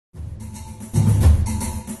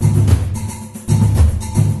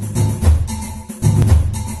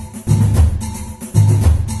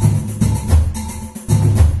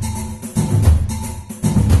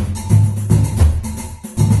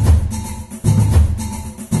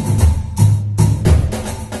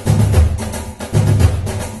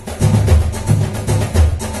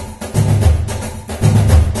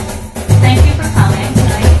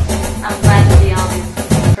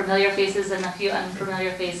faces and a few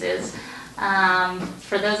unfamiliar faces.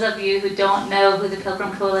 For those of you who don't know who the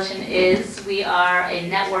Pilgrim Coalition is, we are a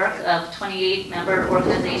network of 28 member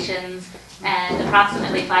organizations and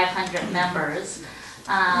approximately 500 members.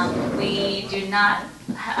 We do not,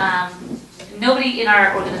 nobody in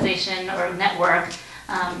our organization or network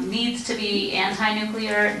needs to be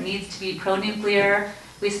anti-nuclear, needs to be pro-nuclear.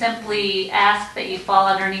 We simply ask that you fall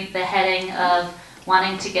underneath the heading of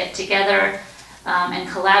wanting to get together and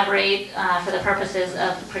collaborate for the purposes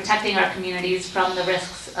of protecting our communities from the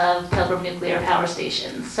risks of Pilgrim Nuclear Power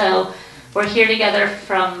Station. So we're here together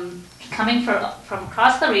coming from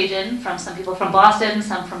across the region, from some people from Boston,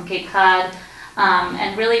 some from Cape Cod,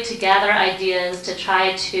 and really to gather ideas to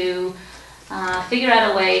try to figure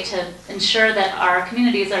out a way to ensure that our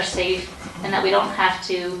communities are safe and that we don't have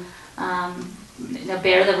to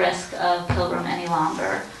bear the risk of Pilgrim any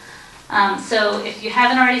longer. So if you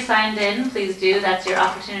haven't already signed in, please do. That's your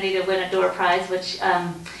opportunity to win a door prize, which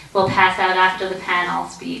we'll pass out after the panel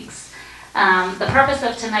speaks. The purpose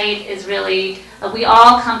of tonight is really, we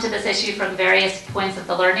all come to this issue from various points of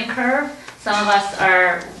the learning curve. Some of us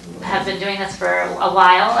have been doing this for a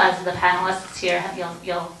while. As the panelists here,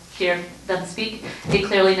 you'll hear them speak. They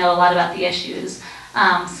clearly know a lot about the issues.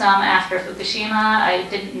 Some after Fukushima. I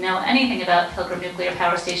didn't know anything about Pilgrim Nuclear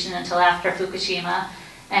Power Station until after Fukushima.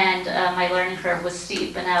 And my learning curve was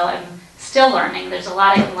steep, and now I'm still learning. There's a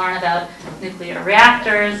lot I can learn about nuclear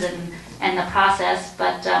reactors and the process,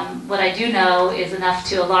 but what I do know is enough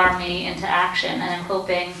to alarm me into action, and I'm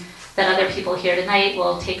hoping that other people here tonight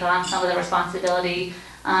will take on some of the responsibility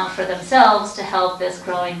for themselves to help this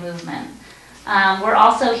growing movement. We're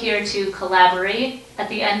also here to collaborate. At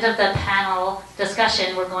the end of the panel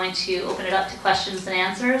discussion, we're going to open it up to questions and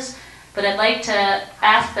answers. But I'd like to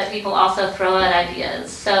ask that people also throw out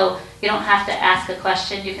ideas. So you don't have to ask a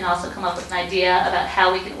question. You can also come up with an idea about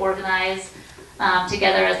how we can organize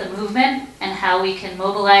together as a movement and how we can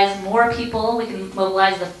mobilize more people. We can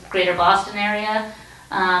mobilize the greater Boston area.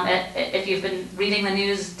 If you've been reading the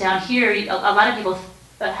news down here, a lot of people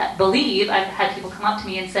believe, I've had people come up to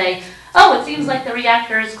me and say, oh, it seems like the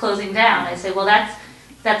reactor is closing down. I say, well,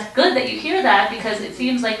 that's good that you hear that, because it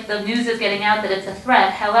seems like the news is getting out that it's a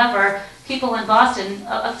threat. However, people in Boston,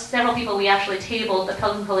 several people we actually tabled, the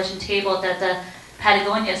Pilgrim Coalition tabled at the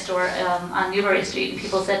Patagonia store on Newbury Street, and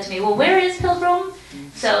people said to me, well, where is Pilgrim?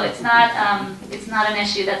 So it's not an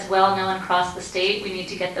issue that's well known across the state. We need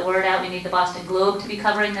to get the word out. We need the Boston Globe to be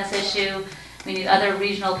covering this issue. We need other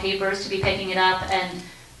regional papers to be picking it up, and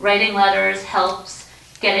writing letters helps.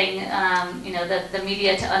 Getting the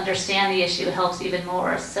media to understand the issue helps even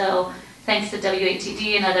more. So thanks to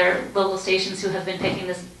WATD and other local stations who have been picking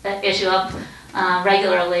this issue up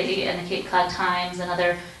regularly, and the Cape Cod Times and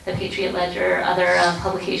the Patriot Ledger, other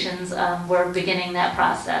publications, we're beginning that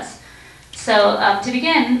process. So to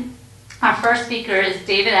begin, our first speaker is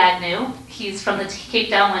David Agnew. He's from the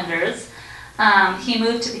Cape Downwinders. He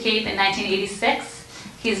moved to the Cape in 1986.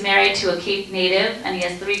 He's married to a Cape native, and he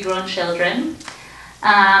has 3 grown children.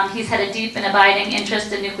 He's had a deep and abiding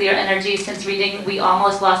interest in nuclear energy since reading We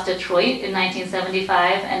Almost Lost Detroit in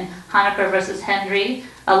 1975 and Honecker versus Hendry,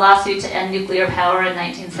 a lawsuit to end nuclear power in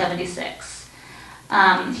 1976.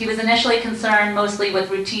 He was initially concerned mostly with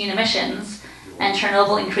routine emissions, and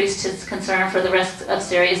Chernobyl increased his concern for the risks of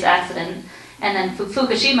serious accident. And then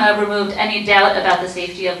Fukushima removed any doubt about the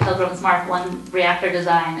safety of Pilgrim's Mark I reactor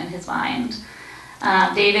design in his mind.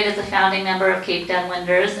 David is a founding member of Cape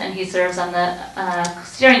Downwinders, and he serves on the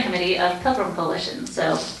steering committee of Pilgrim Coalition.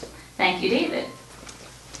 So, thank you, David.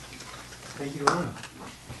 Thank you, Rona.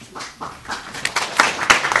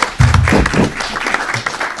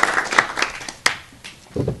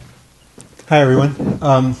 Hi, everyone.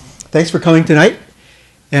 Thanks for coming tonight.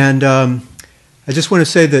 And I just want to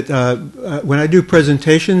say that when I do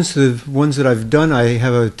presentations, the ones that I've done, I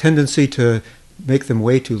have a tendency to make them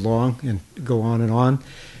way too long and go on and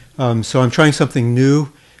on. So I'm trying something new,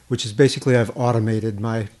 which is basically I've automated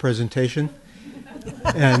my presentation.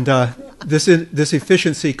 And this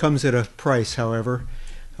efficiency comes at a price, however.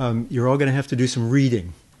 You're all going to have to do some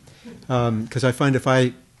reading. Because I find if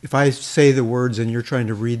I say the words and you're trying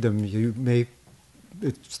to read them,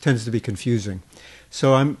 it tends to be confusing.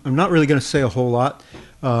 So I'm not really going to say a whole lot,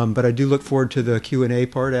 but I do look forward to the Q&A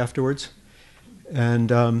part afterwards.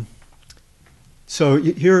 And so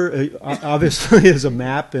here, obviously, is a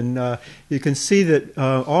map, and you can see that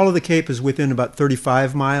all of the Cape is within about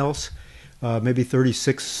 35 miles, maybe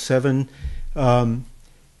 36, 7.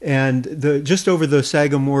 And just over the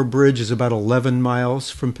Sagamore Bridge is about 11 miles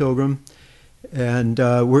from Pilgrim. And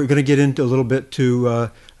we're going to get into a little bit to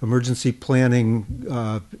emergency planning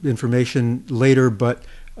information later, but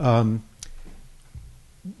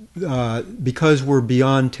because we're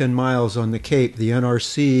beyond 10 miles on the Cape, the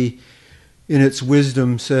NRC, in its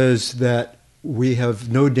wisdom, says that we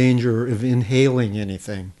have no danger of inhaling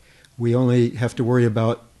anything. We only have to worry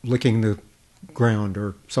about licking the ground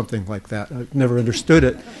or something like that. I've never understood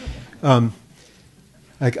it.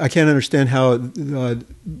 I can't understand how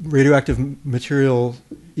radioactive material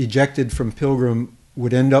ejected from Pilgrim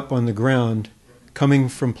would end up on the ground coming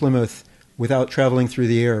from Plymouth without traveling through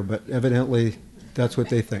the air, but evidently that's what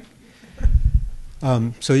they think.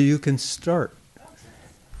 So you can start.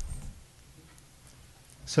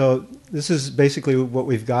 So this is basically what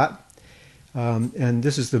we've got, and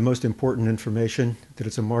this is the most important information, that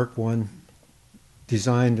it's a Mark I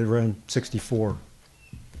designed around 64.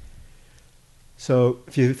 So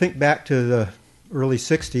if you think back to the early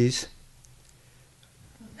 60s,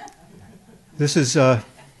 this is, the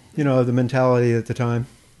mentality at the time.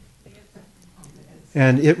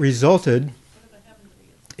 And it resulted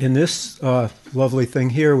in this lovely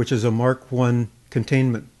thing here, which is a Mark I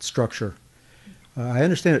containment structure. I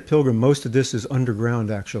understand at Pilgrim most of this is underground,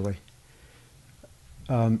 actually.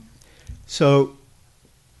 So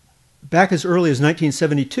back as early as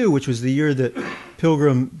 1972, which was the year that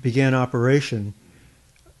Pilgrim began operation,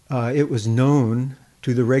 it was known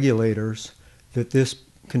to the regulators that this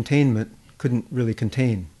containment couldn't really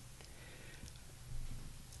contain.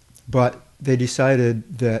 But they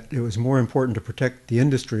decided that it was more important to protect the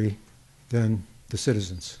industry than the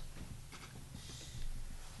citizens.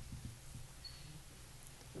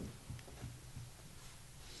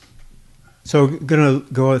 So I'm going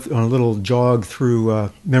to go on a little jog through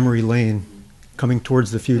memory lane, coming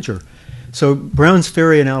towards the future. So Browns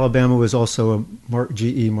Ferry in Alabama was also a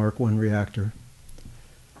GE Mark I reactor.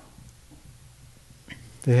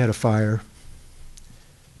 They had a fire.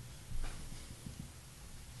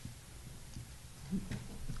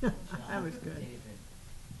 That was good.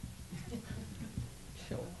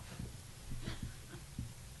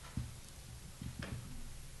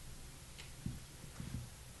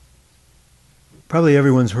 Probably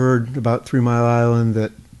everyone's heard about 3 Mile Island,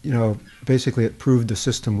 that, basically it proved the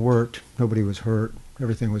system worked. Nobody was hurt.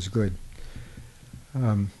 Everything was good.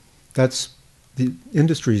 That's the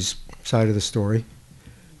industry's side of the story.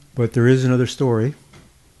 But there is another story,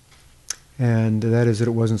 and that is that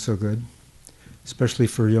it wasn't so good, especially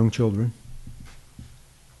for young children.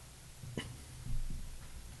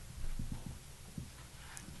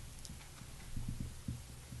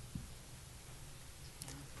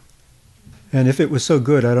 And if it was so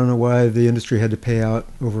good, I don't know why the industry had to pay out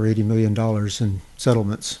over $80 million in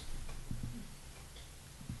settlements.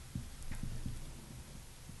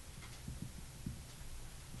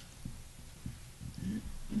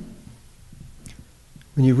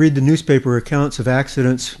 When you read the newspaper accounts of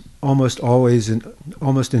accidents, almost always and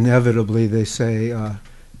almost inevitably they say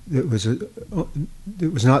it was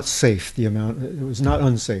not safe. It was not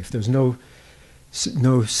unsafe. There's no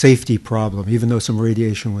safety problem, even though some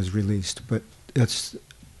radiation was released. But that's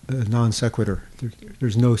a non sequitur.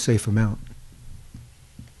 There's no safe amount.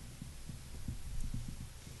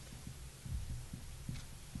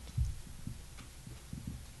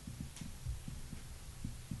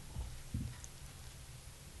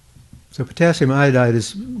 So potassium iodide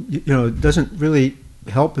is, doesn't really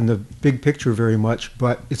help in the big picture very much,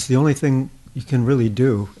 but it's the only thing you can really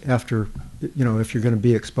do after, if you're going to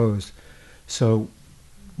be exposed. So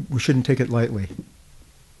we shouldn't take it lightly.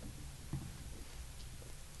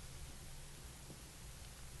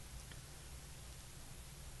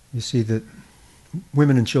 You see that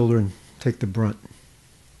women and children take the brunt.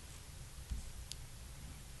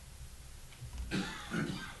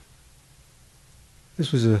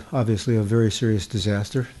 This was obviously a very serious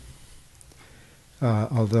disaster,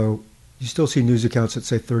 although you still see news accounts that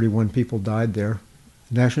say 31 people died there.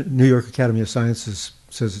 The New York Academy of Sciences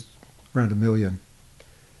says around 1 million.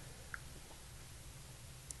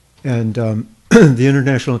 And the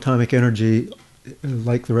International Atomic Energy,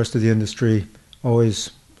 like the rest of the industry, always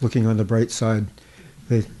looking on the bright side.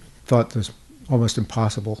 They thought it was almost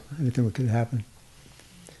impossible, anything that could happen.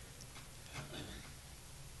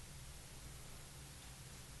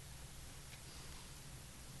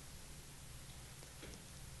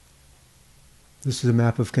 This is a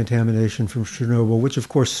map of contamination from Chernobyl, which of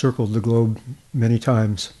course circled the globe many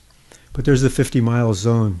times. But there's the 50-mile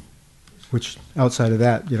zone, which outside of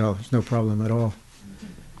that, there's no problem at all.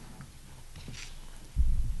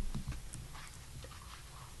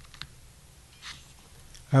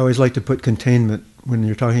 I always like to put containment when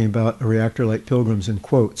you're talking about a reactor like Pilgrim's in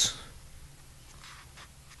quotes.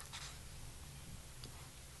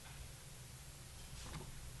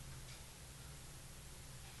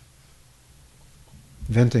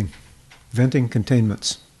 venting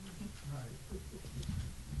containments.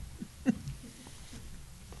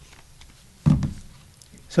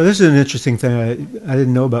 So this is an interesting thing I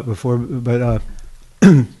didn't know about before, but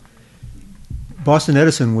Boston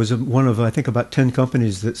Edison was one of, I think, about 10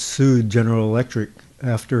 companies that sued General Electric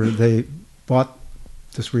after they bought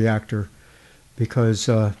this reactor because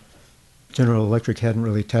General Electric hadn't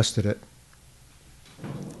really tested it.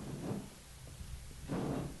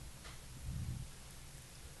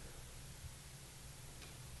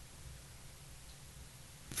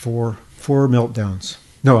 Four meltdowns.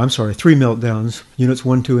 No, I'm sorry, 3 meltdowns. Units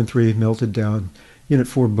 1, 2, and 3 melted down. Unit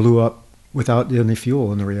 4 blew up without any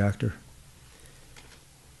fuel in the reactor.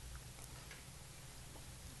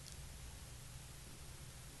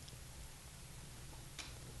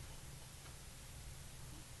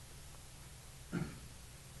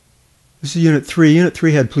 This is Unit 3. Unit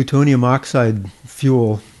 3 had plutonium oxide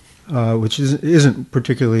fuel, which isn't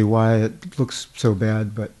particularly why it looks so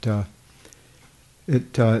bad, but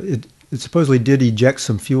it supposedly did eject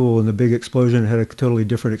some fuel in the big explosion. It had a totally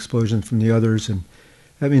different explosion from the others, and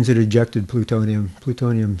that means it ejected plutonium.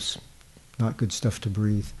 Plutonium's not good stuff to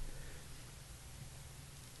breathe.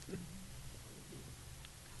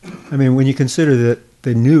 I mean, when you consider that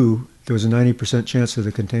they knew there was a 90% chance of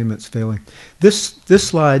the containments failing. This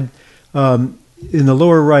slide, in the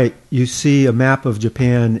lower right, you see a map of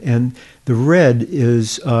Japan, and the red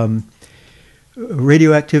is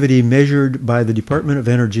radioactivity measured by the Department of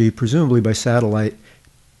Energy, presumably by satellite,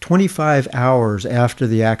 25 hours after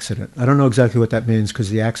the accident. I don't know exactly what that means because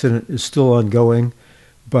the accident is still ongoing,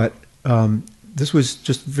 but this was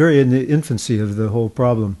just very in the infancy of the whole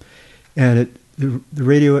problem. And the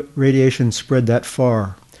radiation spread that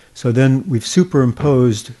far. So then we've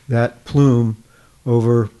superimposed that plume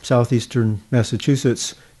over southeastern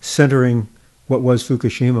Massachusetts, centering what was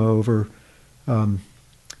Fukushima over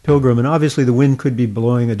Pilgrim. And obviously the wind could be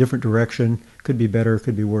blowing a different direction, could be better,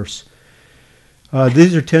 could be worse.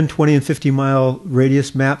 These are 10, 20, and 50-mile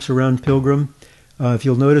radius maps around Pilgrim. If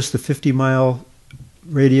you'll notice, the 50-mile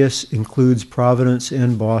radius includes Providence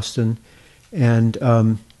and Boston, and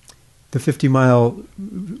the 50-mile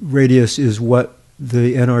radius is what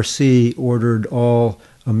the NRC ordered all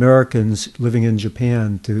Americans living in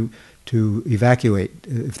Japan to evacuate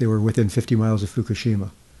if they were within 50 miles of Fukushima.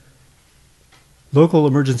 Local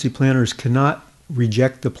emergency planners cannot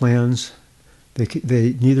reject the plans.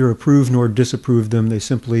 They neither approve nor disapprove them. They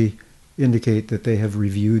simply indicate that they have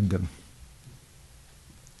reviewed them.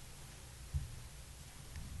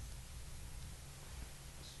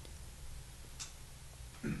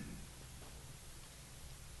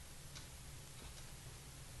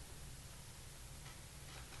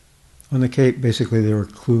 On the Cape, basically, they were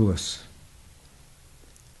clueless.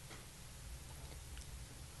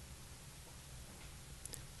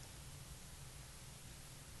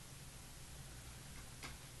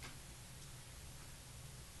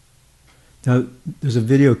 Now, there's a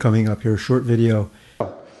video coming up here, a short video.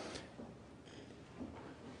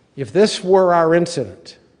 If this were our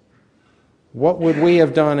incident, what would we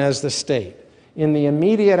have done as the state? In the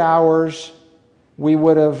immediate hours, we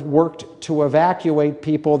would have worked to evacuate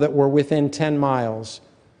people that were within 10 miles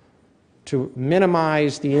to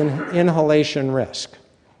minimize the inhalation risk.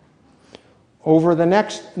 Over the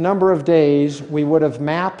next number of days, we would have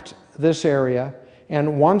mapped this area,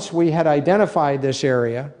 and once we had identified this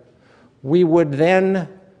area, we would then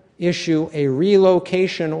issue a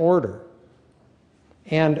relocation order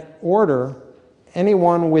and order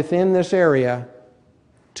anyone within this area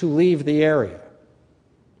to leave the area.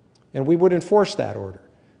 And we would enforce that order.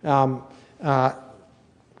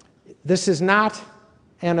 This is not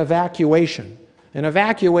an evacuation. An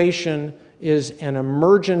evacuation is an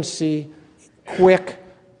emergency, quick,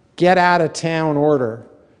 get-out-of-town order,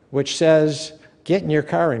 which says, get in your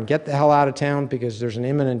car and get the hell out of town because there's an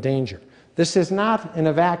imminent danger. This is not an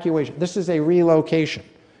evacuation. This is a relocation.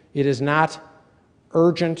 It is not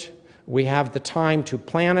urgent. We have the time to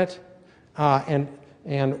plan it.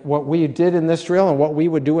 And what we did in this drill and what we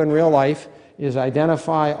would do in real life is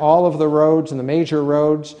identify all of the roads and the major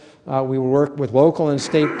roads. We would work with local and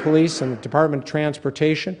state police and the Department of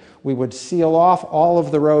Transportation. We would seal off all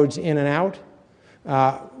of the roads in and out.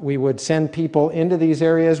 We would send people into these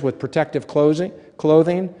areas with protective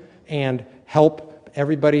clothing and help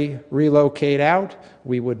everybody relocate out.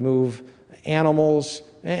 We would move animals,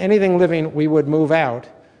 anything living, we would move out.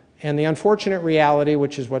 And the unfortunate reality,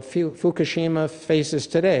 which is what Fukushima faces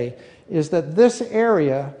today, is that this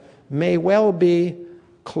area may well be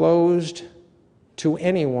closed to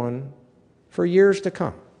anyone for years to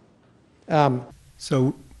come.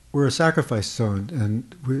 So we're a sacrifice zone,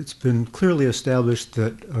 and it's been clearly established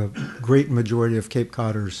that a great majority of Cape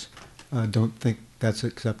Codders don't think that's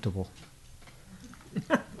acceptable.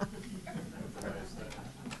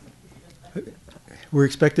 We're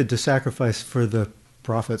expected to sacrifice for the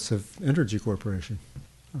profits of Energy Corporation.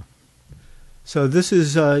 So this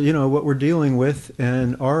is, what we're dealing with,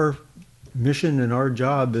 and our mission and our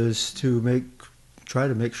job is to try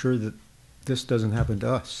to make sure that this doesn't happen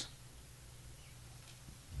to us.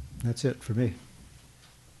 That's it for me.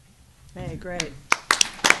 Hey, great.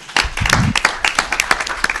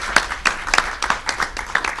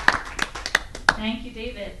 Thank you,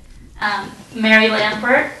 David. Mary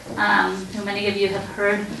Lampert, who many of you have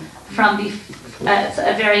heard from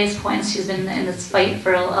at various points, she's been in this fight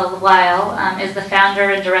for a while, is the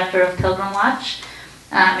founder and director of Pilgrim Watch.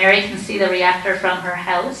 Mary can see the reactor from her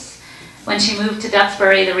house. When she moved to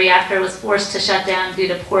Duxbury, the reactor was forced to shut down due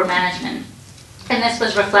to poor management. And this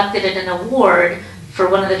was reflected in an award for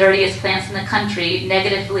one of the dirtiest plants in the country,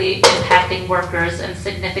 negatively impacting workers and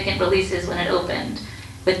significant releases when it opened,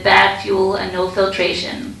 with bad fuel and no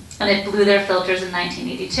filtration. And it blew their filters in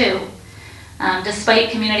 1982.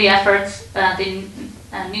 Despite community efforts, the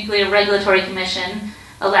Nuclear Regulatory Commission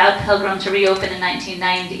allowed Pilgrim to reopen in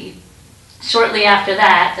 1990. Shortly after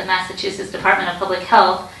that, the Massachusetts Department of Public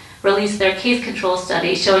Health released their case control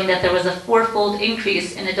study showing that there was a 4-fold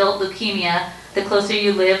increase in adult leukemia the closer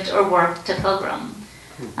you lived or worked to Pilgrim.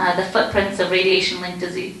 The footprints of radiation-linked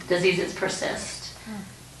diseases persist.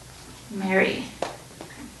 Mary.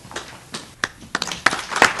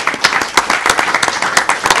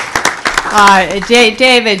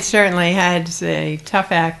 David certainly had a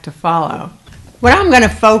tough act to follow. What I'm going to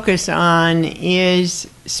focus on is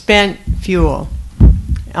spent fuel.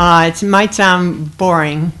 It might sound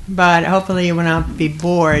boring, but hopefully you will not be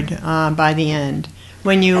bored by the end.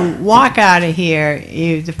 When you walk out of here,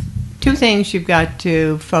 the two things you've got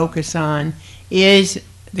to focus on is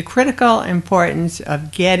the critical importance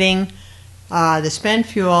of getting the spent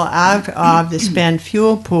fuel out of the spent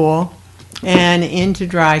fuel pool and into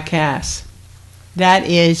dry casks. That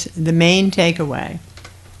is the main takeaway.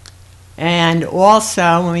 And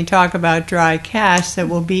also, when we talk about dry casks that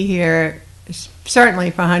will be here certainly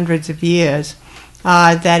for hundreds of years,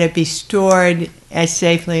 that it be stored as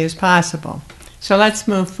safely as possible. So let's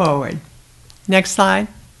move forward. Next slide.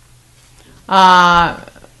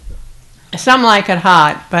 Some like it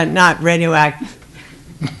hot, but not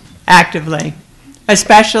actively,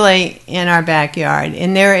 especially in our backyard.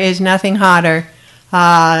 And there is nothing hotter,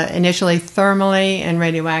 initially thermally and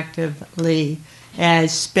radioactively,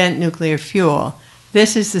 as spent nuclear fuel.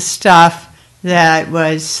 This is the stuff that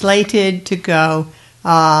was slated to go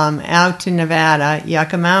out to Nevada,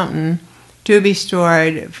 Yucca Mountain, to be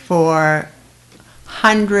stored for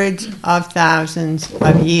hundreds of thousands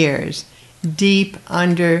of years deep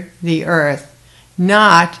under the earth,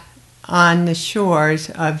 not on the shores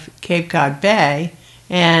of Cape Cod Bay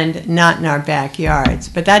and not in our backyards.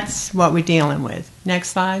 But that's what we're dealing with.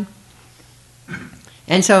 Next slide.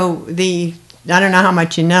 And so I don't know how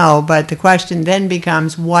much you know, but the question then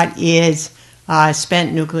becomes, what is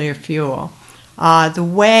spent nuclear fuel? The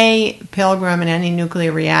way Pilgrim and any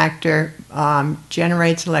nuclear reactor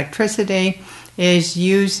generates electricity is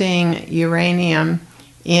using uranium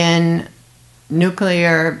in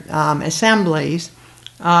nuclear assemblies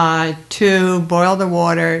to boil the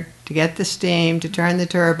water, to get the steam, to turn the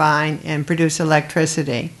turbine, and produce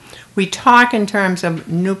electricity. We talk in terms of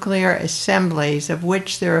nuclear assemblies, of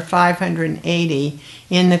which there are 580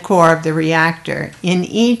 in the core of the reactor. In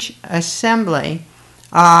each assembly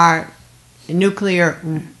are nuclear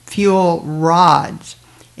fuel rods,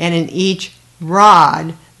 and in each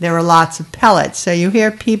rod there are lots of pellets. So you hear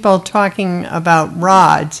people talking about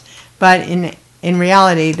rods, but in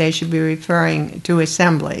reality they should be referring to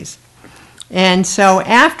assemblies. And so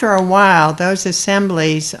after a while, those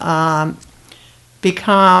assemblies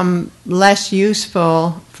become less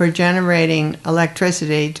useful for generating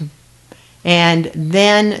electricity, and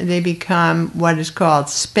then they become what is called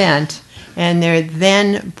spent, and they're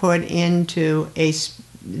then put into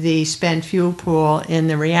the spent fuel pool in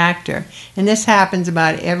the reactor. And this happens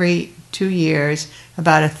about every 2 years.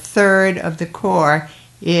 About a third of the core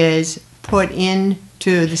is put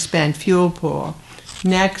into the spent fuel pool.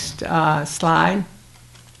 Next slide.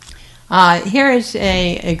 Here is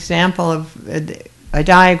an example of a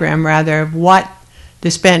diagram, rather, of what the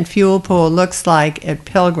spent fuel pool looks like at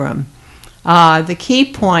Pilgrim. The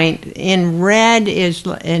key point in red is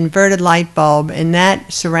inverted light bulb, and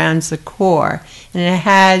that surrounds the core. And it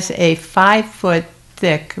has a 5-foot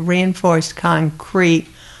thick reinforced concrete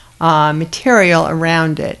material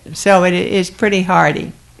around it. So it is pretty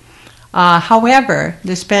hardy. However,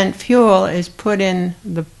 the spent fuel is put in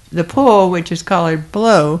the pool, which is colored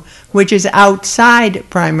blue, which is outside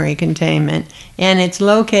primary containment, and it's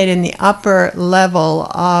located in the upper level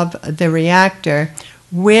of the reactor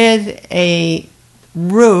with a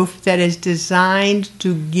roof that is designed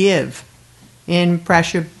to give in a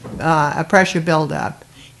pressure buildup.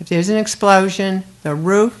 If there's an explosion, the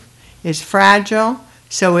roof is fragile,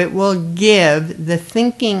 so it will give. The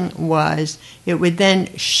thinking was it would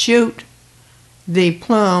then shoot the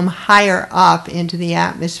plume higher up into the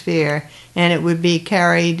atmosphere, and it would be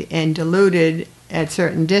carried and diluted at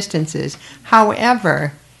certain distances.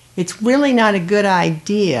 However, it's really not a good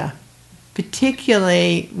idea,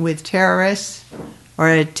 particularly with terrorists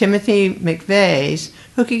or Timothy McVeigh's,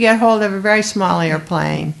 who could get hold of a very small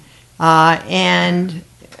airplane and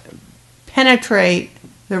penetrate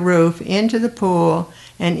the roof into the pool,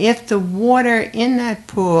 and if the water in that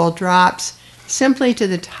pool drops simply to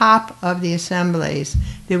the top of the assemblies,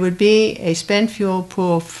 there would be a spent fuel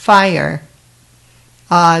pool fire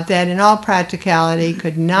that in all practicality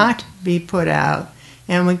could not be put out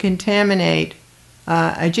and would contaminate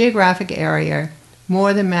a geographic area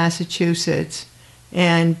more than Massachusetts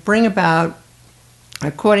and bring about,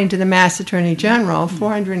 according to the Mass Attorney General,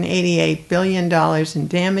 $488 billion in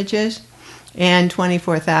damages and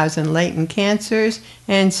 24,000 latent cancers.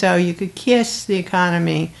 And so you could kiss the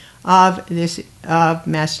economy of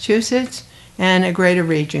Massachusetts and a greater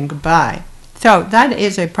region goodbye. So that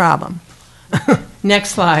is a problem.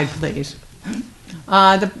 Next slide, please.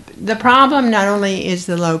 The problem not only is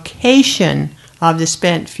the location of the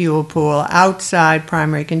spent fuel pool outside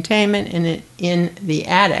primary containment in the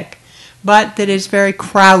attic, but that it's very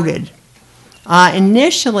crowded.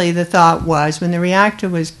 Initially, the thought was, when the reactor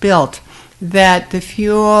was built, that the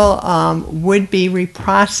fuel would be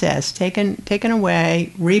reprocessed, taken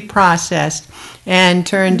away, reprocessed, and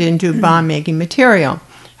turned into bomb-making material.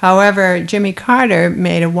 However, Jimmy Carter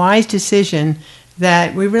made a wise decision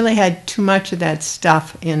that we really had too much of that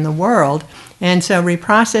stuff in the world, and so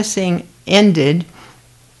reprocessing ended,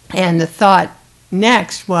 and the thought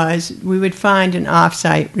next was we would find an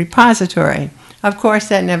off-site repository. Of course,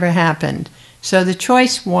 that never happened. So the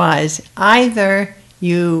choice was either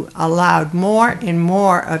you allowed more and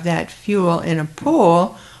more of that fuel in a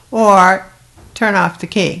pool or turn off the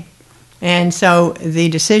key. And so the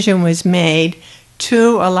decision was made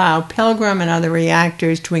to allow Pilgrim and other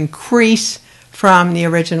reactors to increase from the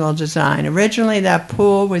original design. Originally, that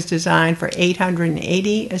pool was designed for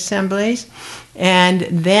 880 assemblies, and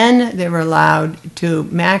then they were allowed to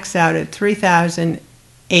max out at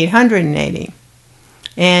 3,880.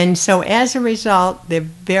 And so as a result, they're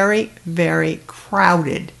very, very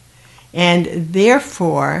crowded. And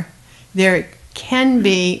therefore, there can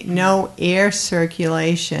be no air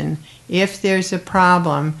circulation if there's a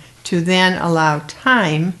problem to then allow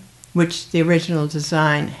time, which the original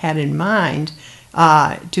design had in mind,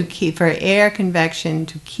 to keep for air convection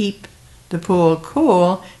to keep the pool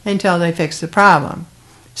cool until they fix the problem.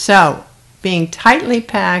 So, being tightly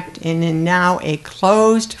packed and in now a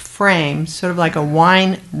closed frame, sort of like a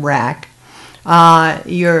wine rack,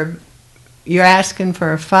 you're asking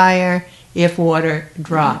for a fire if water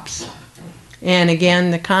drops. And again,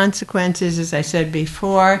 the consequences, as I said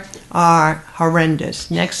before, are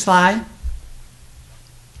horrendous. Next slide.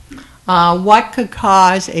 What could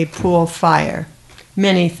cause a pool fire?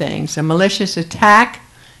 Many things. A malicious attack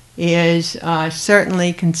is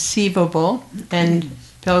certainly conceivable, and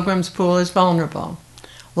Pilgrim's pool is vulnerable.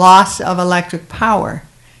 Loss of electric power,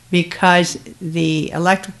 because the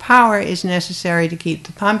electric power is necessary to keep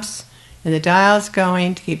the pumps and the dials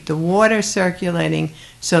going, to keep the water circulating,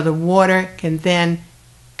 so the water can then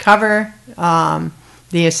cover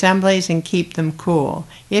the assemblies and keep them cool.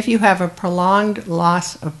 If you have a prolonged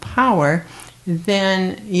loss of power,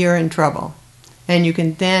 then you're in trouble. And you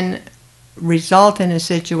can then result in a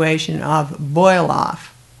situation of boil off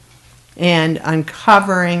and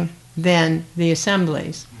uncovering then the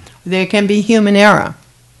assemblies. There can be human error.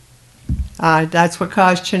 That's what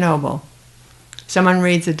caused Chernobyl. Someone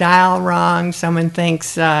reads a dial wrong, someone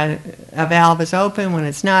thinks a valve is open when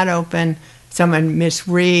it's not open, someone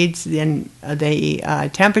misreads the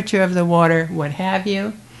temperature of the water, what have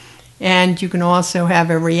you. And you can also have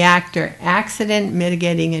a reactor accident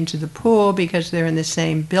mitigating into the pool because they're in the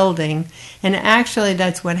same building. And actually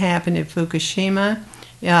that's what happened at Fukushima.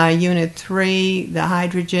 Unit 3, the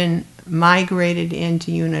hydrogen migrated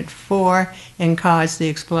into Unit 4 and caused the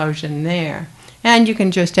explosion there. And you can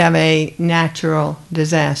just have a natural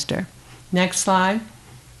disaster. Next slide.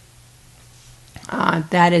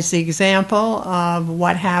 That is the example of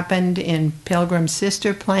what happened in Pilgrim's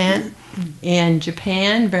sister plant in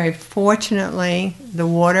Japan. Very fortunately, the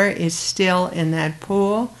water is still in that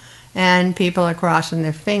pool, and people are crossing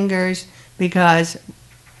their fingers because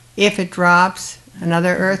if it drops,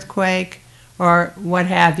 another earthquake or what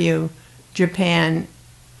have you, Japan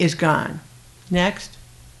is gone. Next.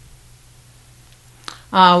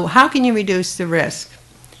 How can you reduce the risk?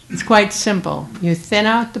 It's quite simple. You thin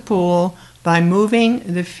out the pool by moving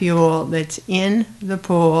the fuel that's in the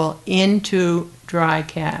pool into dry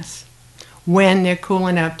casks when they're cool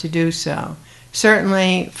enough to do so.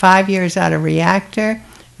 Certainly 5 years out of reactor,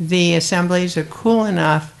 the assemblies are cool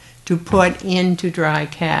enough to put into dry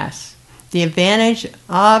casks. The advantage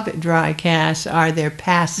of dry casks are they're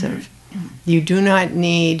passive. You do not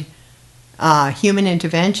need human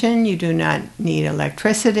intervention. You do not need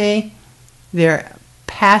electricity. They're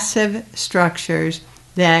passive structures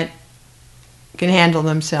that can handle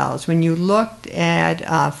themselves. When you looked at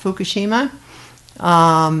Fukushima,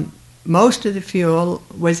 most of the fuel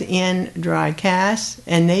was in dry casks,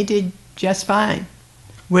 and they did just fine.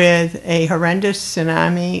 With a horrendous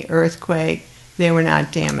tsunami, earthquake, they were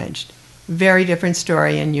not damaged. Very different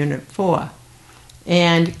story in Unit 4.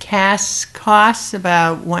 And casks cost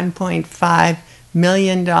about $1.5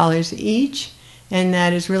 million each, and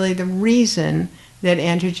that is really the reason that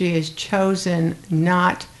Entergy has chosen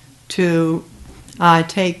not to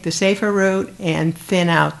take the safer route and thin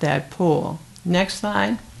out that pool. Next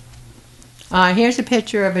slide. Here's a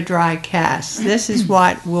picture of a dry cask. This is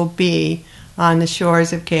what will be on the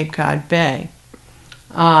shores of Cape Cod Bay.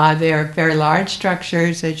 They're very large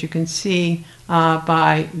structures, as you can see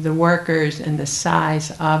by the workers and the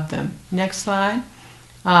size of them. Next slide.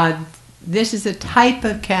 This is a type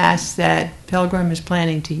of cask that Pilgrim is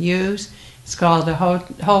planning to use. It's called the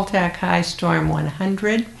Holtec High Storm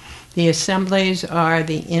 100. The assemblies are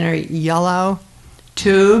the inner yellow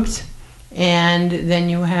tubes, and then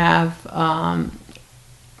you have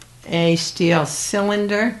a steel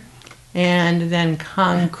cylinder and then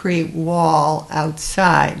concrete wall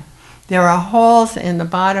outside. There are holes in the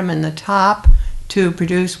bottom and the top to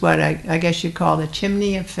produce what I guess you'd call the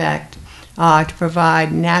chimney effect, to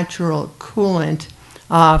provide natural coolant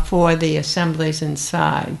for the assemblies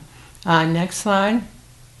inside. Next slide.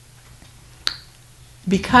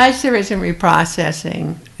 Because there isn't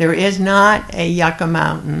reprocessing, there is not a Yucca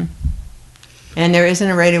Mountain, and there isn't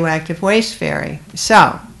a radioactive waste ferry.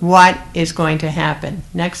 So, what is going to happen?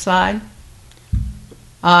 Next slide.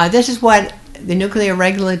 This is what the Nuclear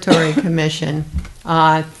Regulatory Commission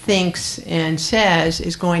thinks and says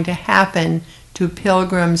is going to happen to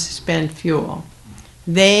Pilgrim's spent fuel.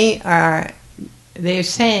 They are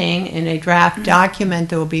saying in a draft document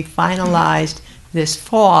that will be finalized this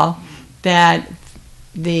fall that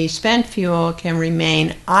the spent fuel can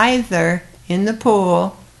remain either in the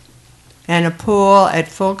pool and a pool at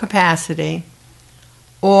full capacity,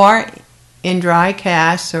 or in dry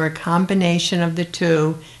casks, or a combination of the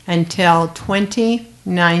two, until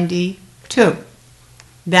 2092.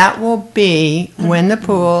 That will be when the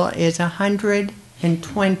pool is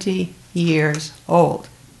 120 years old.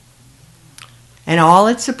 And all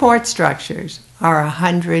its support structures are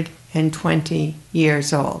 120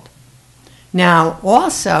 years old. Now,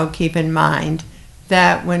 also keep in mind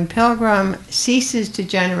that when Pilgrim ceases to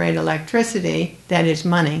generate electricity, that is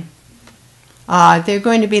money, they're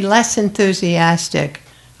going to be less enthusiastic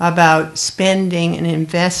about spending and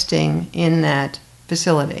investing in that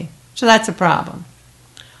facility. So that's a problem.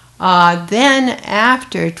 Then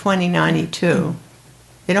after 2092,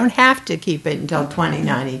 they don't have to keep it until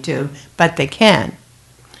 2092, but they can.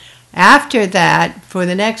 After that, for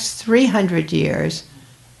the next 300 years,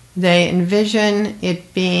 they envision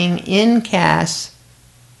it being in casks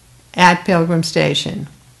at Pilgrim Station.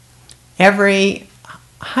 Every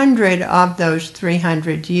 100 of those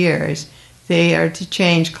 300 years, they are to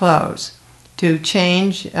change clothes, to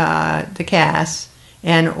change the casks,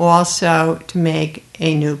 and also to make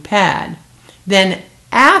a new pad. Then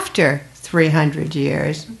after 300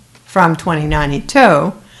 years, from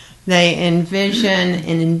 2092, they envision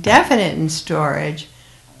an indefinite in storage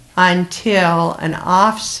until an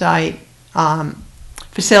off-site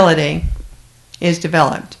facility is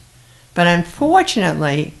developed. But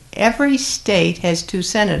unfortunately, every state has 2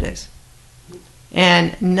 senators,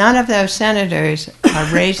 and none of those senators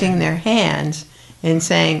are raising their hands and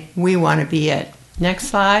saying, we want to be it. Next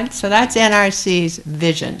slide. So that's NRC's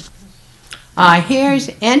vision. Here's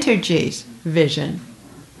Entergy's vision.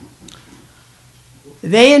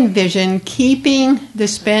 They envision keeping the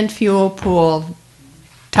spent fuel pool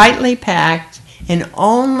tightly packed and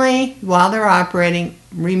only, while they're operating,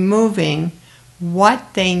 removing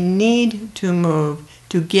what they need to move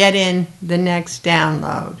to get in the next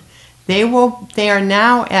download. They are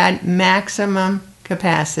now at maximum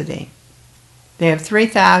capacity. They have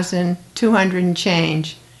 3,200 and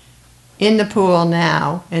change in the pool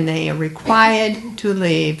now, and they are required to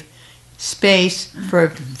leave space for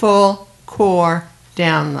full core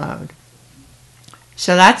download.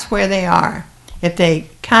 So that's where they are. If they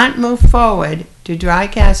can't move forward to dry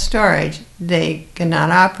cask storage, they cannot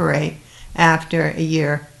operate after a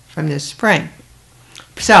year from this spring.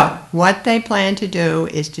 So what they plan to do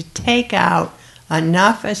is to take out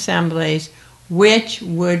enough assemblies which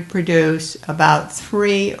would produce about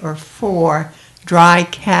 3 or 4 dry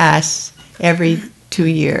casks every 2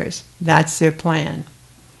 years. That's their plan.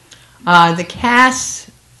 The casks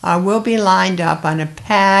will be lined up on a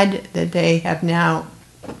pad that they have now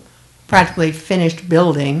practically finished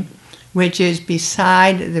building, which is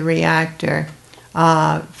beside the reactor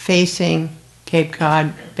facing Cape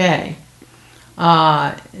Cod Bay.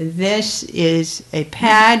 This is a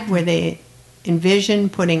pad where they envision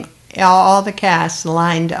putting all the casks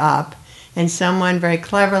lined up, and someone very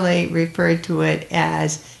cleverly referred to it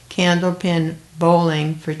as candlepin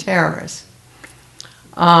bowling for terrorists.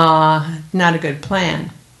 Not a good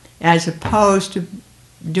plan, as opposed to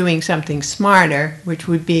doing something smarter, which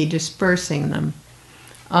would be dispersing them.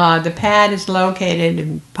 The pad is located,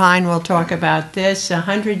 and Pine will talk about this,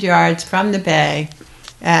 100 yards from the bay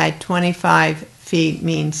at 25 feet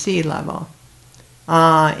mean sea level.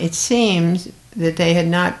 It seems that they had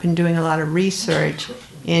not been doing a lot of research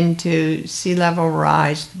into sea level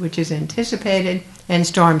rise, which is anticipated, and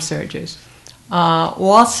storm surges.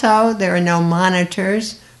 Also, there are no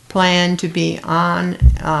monitors planned to be on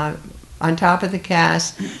top of the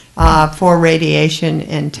cask for radiation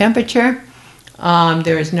and temperature.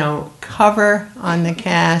 There is no cover on the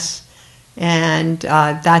cask, and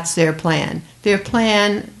that's their plan. Their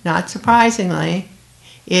plan, not surprisingly,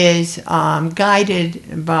 is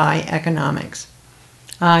guided by economics.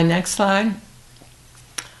 Next slide.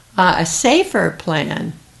 A safer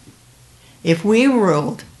plan, if we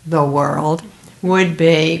ruled the world, would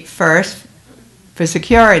be first, for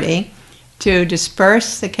security, to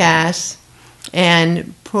disperse the casks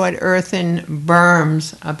and put earthen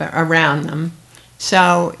berms around them.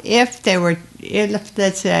 So if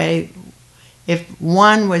let's say, if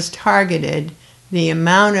one was targeted, the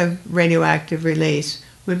amount of radioactive release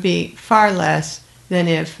would be far less than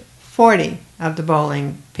if 40 of the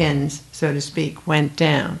bowling pins, so to speak, went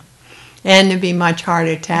down. And there'd be much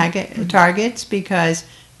harder targets because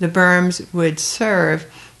the berms would serve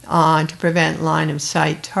to prevent line of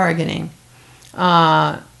sight targeting.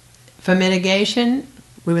 For mitigation,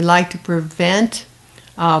 we would like to prevent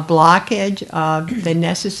blockage of the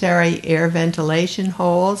necessary air ventilation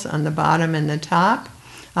holes on the bottom and the top.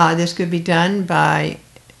 This could be done by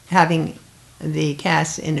having the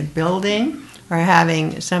casks in a building or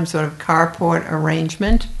having some sort of carport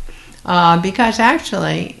arrangement, because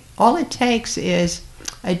actually all it takes is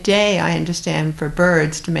a day, I understand, for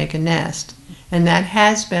birds to make a nest, and that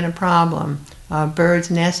has been a problem,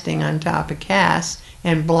 birds nesting on top of casks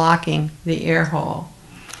and blocking the air hole.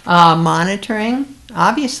 Monitoring,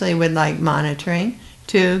 obviously would like monitoring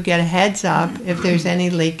to get a heads up if there's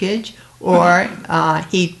any leakage or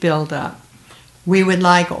heat buildup. We would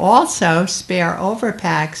like also spare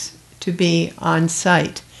overpacks to be on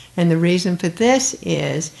site. And the reason for this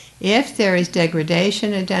is if there is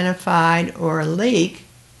degradation identified or a leak,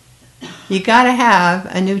 you got to have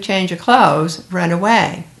a new change of clothes right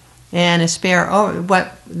away. And a spare,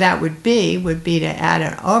 what that would be to add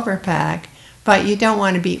an overpack, but you don't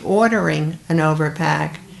want to be ordering an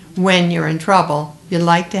overpack when you're in trouble. You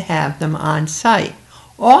like to have them on site.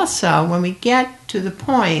 Also, when we get to the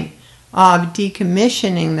point of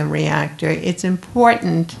decommissioning the reactor, it's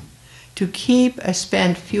important to keep a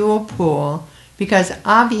spent fuel pool, because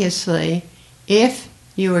obviously if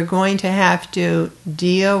you are going to have to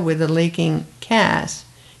deal with a leaking cask,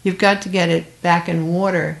 you've got to get it back in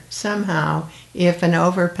water somehow if an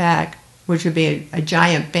overpack, which would be a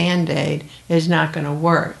giant Band-Aid, is not going to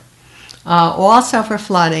work. Also for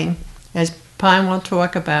flooding, as Pine will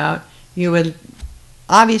talk about, you would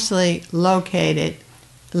obviously locate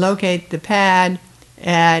the pad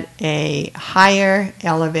at a higher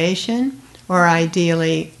elevation, or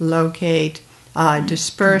ideally locate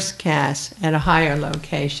dispersed casks at a higher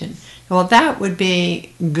location. Well, that would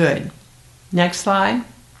be good. Next slide.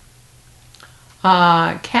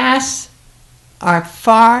 Casks are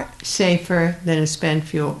far safer than a spent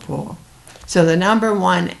fuel pool. So the number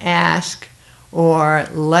one ask or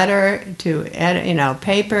letter to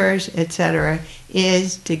papers, etc.,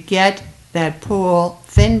 is to get that pool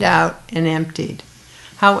thinned out and emptied.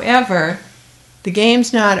 However, the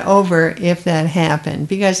game's not over if that happened,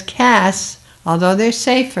 because casks, although they're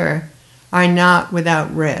safer, are not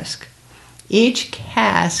without risk. Each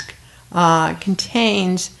cask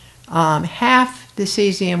contains half the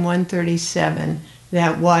cesium-137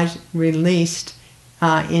 that was released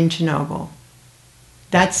in Chernobyl.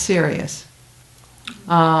 That's serious.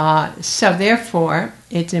 So therefore,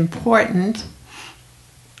 it's important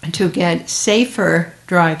to get safer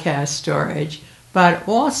dry cask storage, but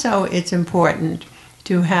also it's important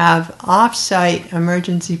to have off-site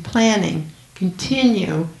emergency planning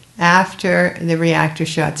continue after the reactor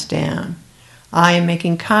shuts down. I am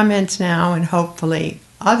making comments now, and hopefully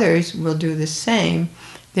others will do the same.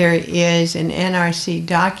 There is an NRC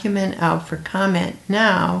document out for comment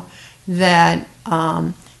now that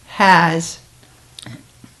has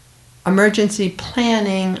emergency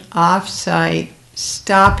planning off-site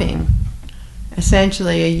stopping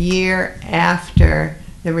essentially a year after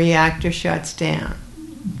the reactor shuts down.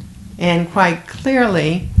 And quite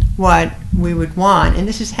clearly what we would want, and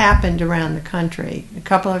this has happened around the country, a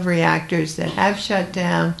couple of reactors that have shut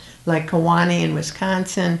down, like Kewaunee in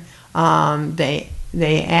Wisconsin,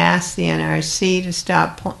 they asked the NRC to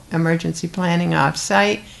stop emergency planning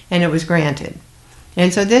off-site, and it was granted.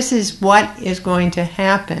 And so this is what is going to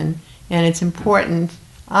happen, and it's important,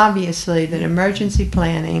 obviously, that emergency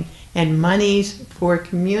planning and monies for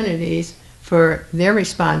communities for their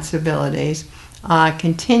responsibilities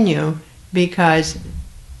continue, because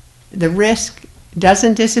the risk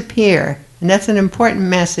doesn't disappear, and that's an important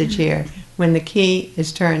message here, when the key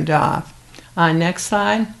is turned off. Next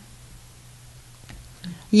slide.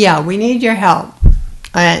 Yeah, we need your help.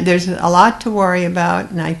 There's a lot to worry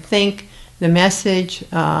about, and I think the message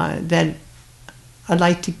that I'd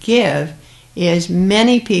like to give is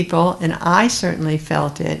many people, and I certainly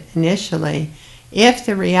felt it initially, if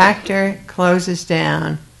the reactor closes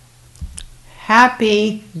down,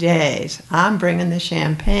 happy days, I'm bringing the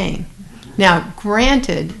champagne. Now,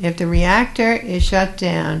 granted, if the reactor is shut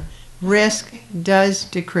down, risk does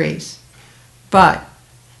decrease, but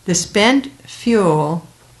the spent fuel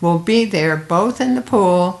will be there both in the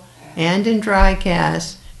pool and in dry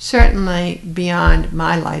cask, certainly beyond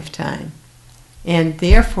my lifetime. And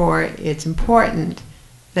therefore, it's important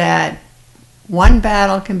that one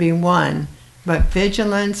battle can be won, but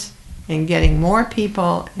vigilance and getting more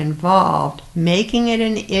people involved, making it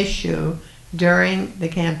an issue during the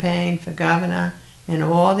campaign for governor and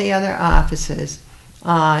all the other offices,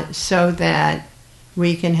 so that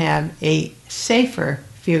we can have a safer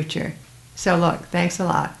future. So look, thanks a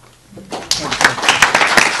lot.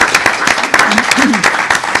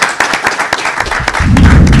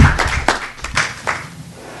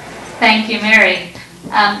 Thank you, Mary.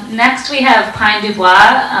 Next we have Pine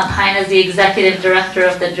duBois. Pine is the executive director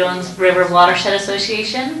of the Jones River Watershed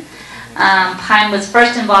Association. Pine was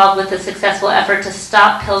first involved with the successful effort to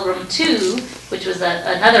stop Pilgrim 2, which was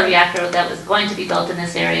another reactor that was going to be built in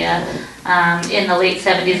this area in the late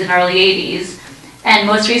 70s and early 80s. And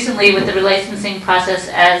most recently with the relicensing process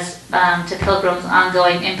as to Pilgrim's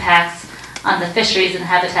ongoing impacts on the fisheries and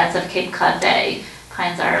habitats of Cape Cod Bay.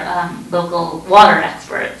 Pine's our local water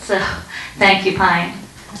expert, so thank you, Pine.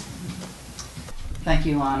 Thank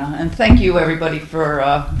you, Anna, and thank you everybody for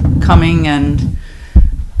coming and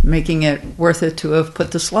making it worth it to have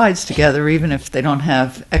put the slides together, even if they don't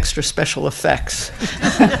have extra special effects.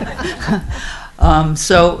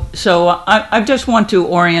 So I just want to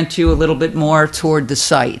orient you a little bit more toward the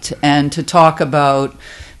site and to talk about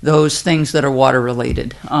those things that are water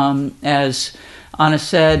related. As Anna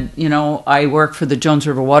said, you know, I work for the Jones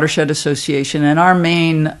River Watershed Association, and our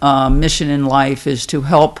main mission in life is to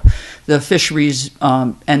help the fisheries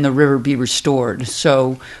and the river be restored.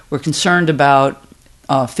 So we're concerned about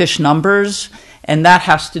fish numbers, and that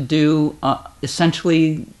has to do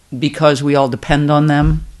essentially because we all depend on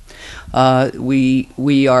them.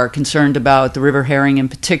 We are concerned about the river herring in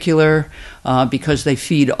particular because they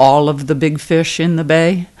feed all of the big fish in the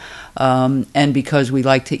bay. And because we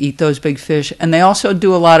like to eat those big fish. And they also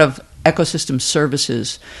do a lot of ecosystem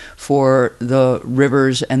services for the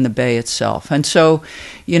rivers and the bay itself. And so,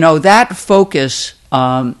 you know, that focus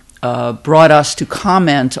brought us to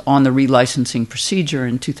comment on the relicensing procedure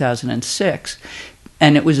in 2006.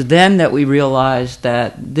 And it was then that we realized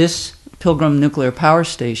that this Pilgrim Nuclear Power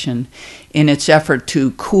Station, in its effort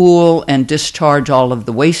to cool and discharge all of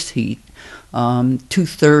the waste heat,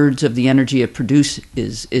 2/3 of the energy it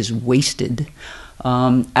produces is wasted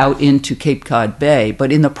out into Cape Cod Bay.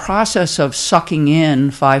 But in the process of sucking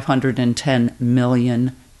in 510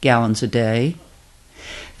 million gallons a day,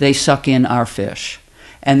 they suck in our fish.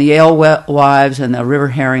 And the alewives and the river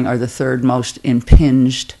herring are the third most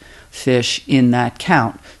impinged fish in that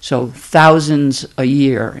count. So thousands a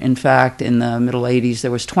year. In fact, in the middle 80s,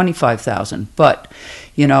 there was 25,000. But,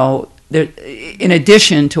 you know, there, in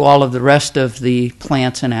addition to all of the rest of the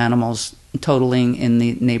plants and animals, totaling in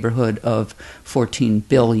the neighborhood of 14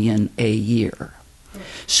 billion a year.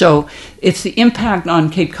 So it's the impact on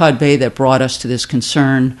Cape Cod Bay that brought us to this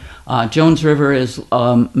concern. Jones River is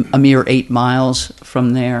a mere 8 miles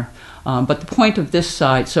from there. But the point of this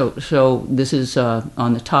side, so this is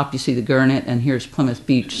on the top, you see the Gurnet, and here's Plymouth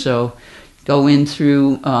Beach. So go in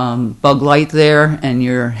through Bug Light there, and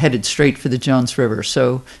you're headed straight for the Jones River.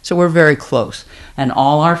 So we're very close. And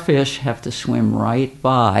all our fish have to swim right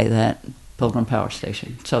by that Pilgrim Power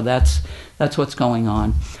Station. So that's what's going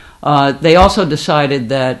on. They also decided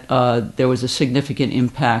that there was a significant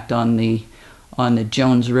impact on the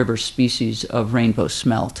Jones River species of rainbow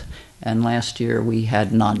smelt, and last year we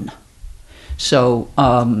had none. So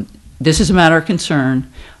this is a matter of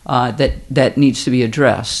concern that needs to be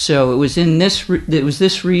addressed. So it was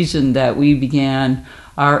this reason that we began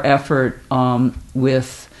our effort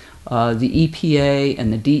with the EPA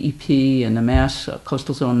and the DEP and the Mass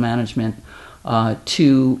Coastal Zone Management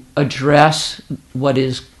to address what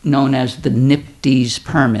is known as the NIPDES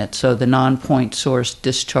permit, so the Non-Point Source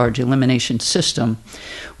Discharge Elimination System,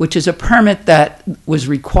 which is a permit that was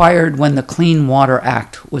required when the Clean Water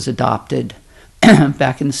Act was adopted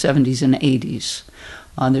back in the 70s and 80s.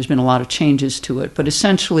 There's been a lot of changes to it, but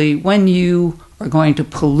essentially when you are going to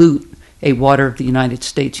pollute a water of the United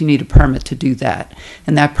States, you need a permit to do that,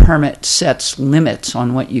 and that permit sets limits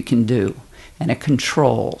on what you can do, and it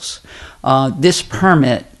controls. This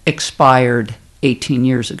permit expired 18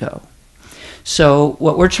 years ago. So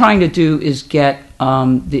what we're trying to do is get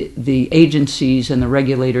the agencies and the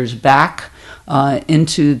regulators back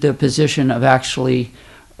into the position of actually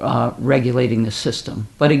regulating the system.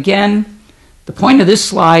 But again, the point of this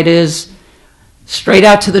slide is straight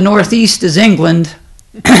out to the northeast is England.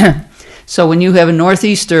 So when you have a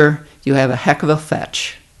northeaster, you have a heck of a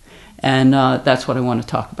fetch. And that's what I want to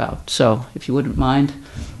talk about. So if you wouldn't mind.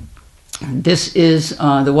 This is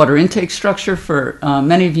the water intake structure. For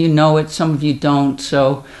many of you know it, some of you don't.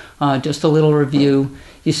 So just a little review.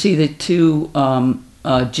 You see the two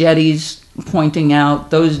jetties pointing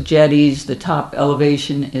out. Those jetties, the top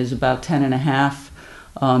elevation is about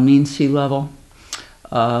 10.5 mean sea level.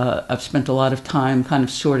 I've spent a lot of time kind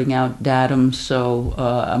of sorting out datum, so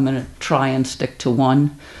I'm going to try and stick to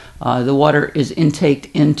one. The water is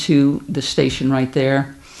intaked into the station right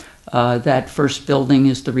there. That first building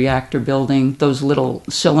is the reactor building. Those little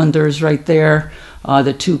cylinders right there,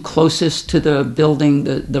 the two closest to the building,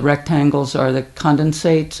 the rectangles are the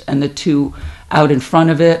condensates, and the two out in front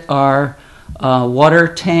of it are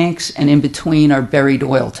water tanks, and in between are buried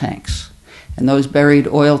oil tanks. And those buried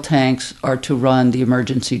oil tanks are to run the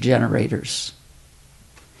emergency generators.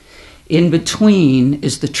 In between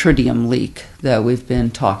is the tritium leak that we've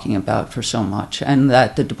been talking about for so much, and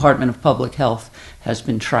that the Department of Public Health has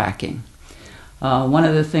been tracking. One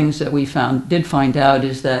of the things that we did find out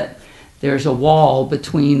is that there's a wall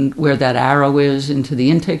between where that arrow is into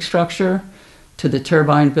the intake structure, to the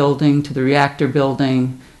turbine building, to the reactor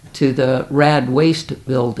building, to the rad waste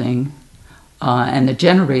building, and the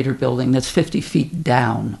generator building that's 50 feet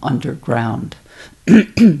down underground.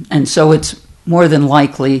 And so it's more than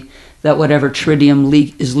likely that whatever tritium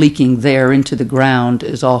is leaking there into the ground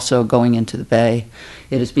is also going into the bay.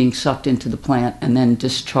 It is being sucked into the plant and then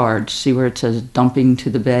discharged. See where it says dumping to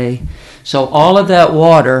the bay? So all of that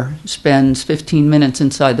water spends 15 minutes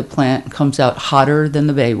inside the plant and comes out hotter than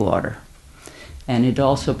the bay water. And it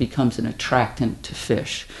also becomes an attractant to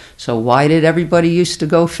fish. So why did everybody used to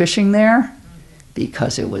go fishing there?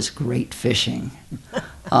 Because it was great fishing.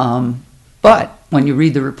 But when you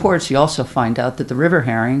read the reports, you also find out that the river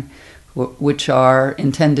herring, which are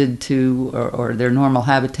intended to, or their normal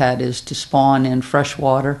habitat is to spawn in fresh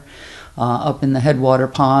water up in the headwater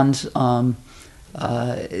ponds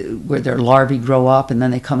where their larvae grow up and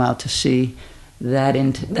then they come out to sea. That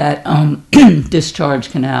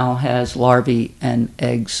discharge canal has larvae and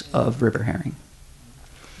eggs of river herring.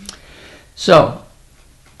 So,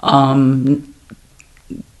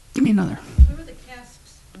 give me another.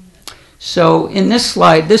 So in this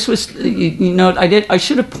slide, this was, you know, I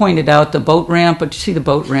should have pointed out the boat ramp, but you see the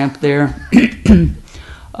boat ramp there.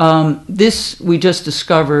 This, we just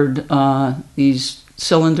discovered these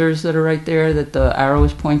cylinders that are right there that the arrow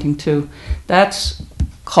is pointing to. That's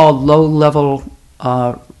called low-level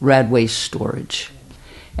rad waste storage.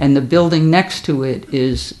 And the building next to it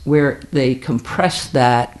is where they compress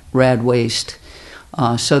that rad waste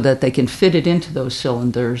so that they can fit it into those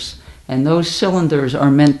cylinders. And those cylinders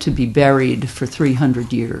are meant to be buried for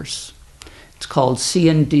 300 years. It's called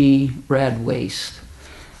C&D rad waste.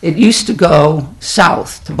 It used to go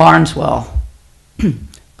south to Barneswell,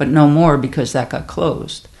 but no more because that got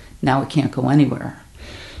closed. Now it can't go anywhere.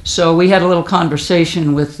 So we had a little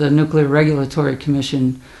conversation with the Nuclear Regulatory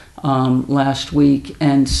Commission last week,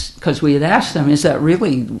 and because we had asked them, is that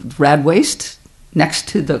really rad waste next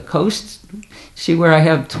to the coast? See where I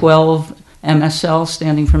have 12 MSL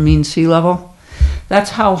standing for mean sea level?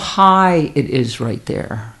 That's how high it is right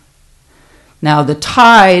there. Now the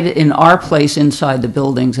tide in our place inside the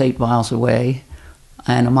building's 8 miles away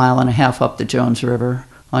and 1.5 miles up the Jones River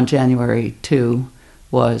on January 2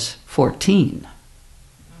 was 14,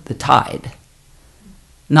 the tide,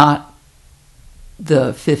 not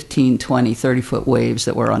the 15, 20, 30-foot waves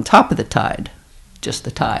that were on top of the tide, just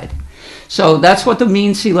the tide. So that's what the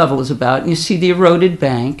mean sea level is about. And you see the eroded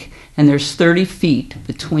bank, and there's 30 feet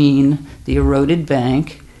between the eroded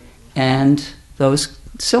bank and those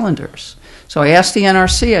cylinders. So I asked the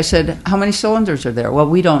NRC, I said, how many cylinders are there? Well,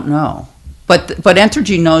 we don't know. But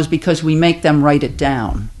Entergy knows because we make them write it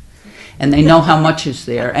down. And they know how much is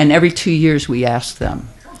there. And every 2 years we ask them.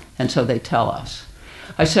 And so they tell us.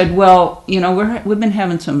 I said, well, you know, we've been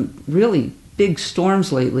having some really big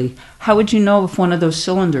storms lately. How would you know if one of those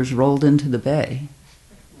cylinders rolled into the bay?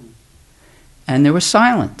 And there was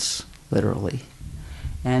silence, literally.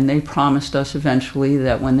 And they promised us eventually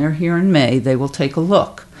that when they're here in May, they will take a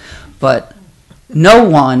look. But no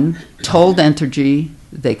one told Entergy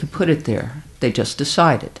they could put it there. They just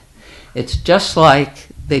decided. It's just like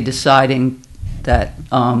they deciding that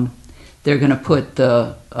they're going to put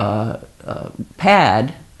the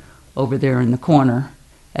pad over there in the corner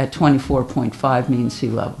at 24.5 mean sea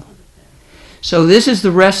level. So this is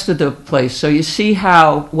the rest of the place. So you see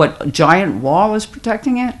how what a giant wall is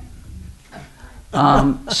protecting it?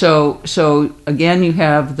 So again, you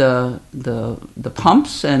have the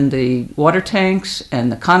pumps and the water tanks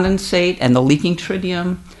and the condensate and the leaking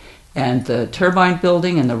tritium and the turbine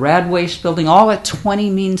building and the rad waste building, all at 20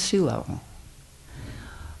 mean sea level.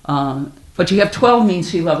 But you have 12 mean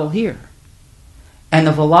sea level here. And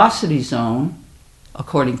the velocity zone,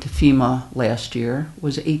 according to FEMA last year,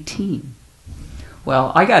 was 18.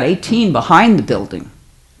 Well, I got 18 behind the building.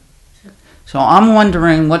 So I'm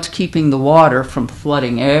wondering what's keeping the water from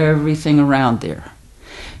flooding everything around there.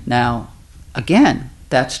 Now, again,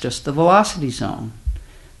 that's just the velocity zone.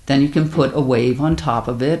 Then you can put a wave on top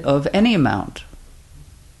of it of any amount.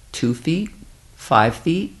 2 feet, 5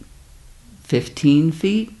 feet, 15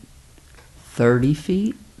 feet, 30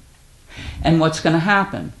 feet. And what's going to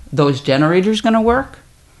happen? Those generators going to work?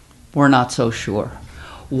 We're not so sure.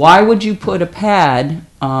 Why would you put a pad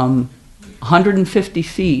 150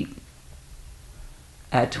 feet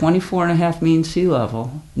at 24.5 mean sea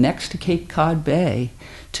level next to Cape Cod Bay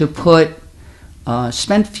to put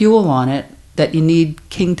spent fuel on it that you need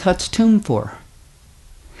King Tut's tomb for?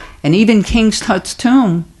 And even King Tut's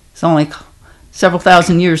tomb is only several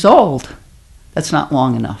thousand years old. That's not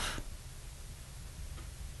long enough.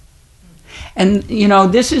 And, you know,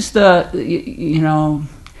 this is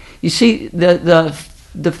you see,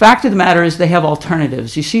 the fact of the matter is they have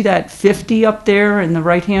alternatives. You see that 50 up there in the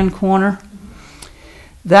right-hand corner?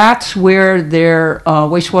 That's where their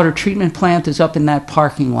wastewater treatment plant is, up in that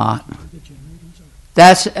parking lot.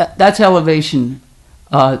 That's elevation.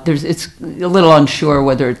 It's a little unsure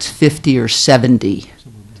whether it's 50 or 70.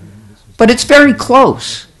 But it's very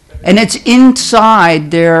close. And it's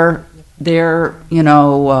inside their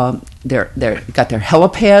got their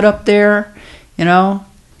helipad up there, you know.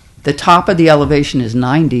 The top of the elevation is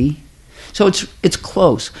 90. So it's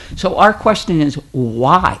close. So our question is,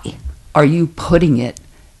 why are you putting it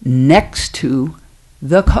next to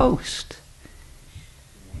the coast?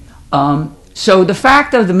 So the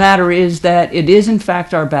fact of the matter is that it is in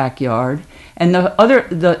fact our backyard, and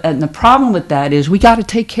the problem with that is we got to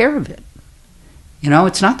take care of it. You know,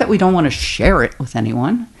 it's not that we don't want to share it with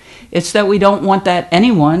anyone. It's that we don't want that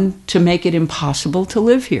anyone to make it impossible to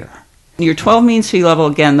live here. Your 12 mean sea level,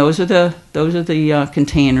 again, those are the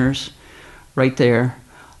containers right there.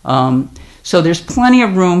 So there's plenty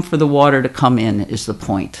of room for the water to come in, is the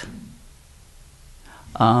point.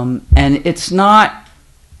 And it's not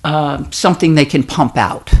something they can pump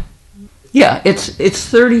out. Yeah, it's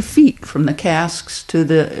 30 feet from the casks to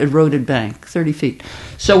the eroded bank, 30 feet.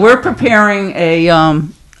 So we're preparing a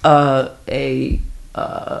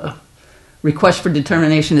request for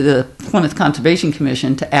determination to the Plymouth Conservation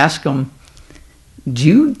Commission to ask them, do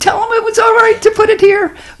you tell them it was all right to put it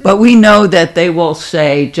here? But we know that they will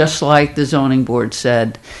say, just like the zoning board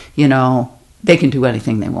said, you know, they can do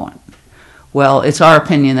anything they want. Well, it's our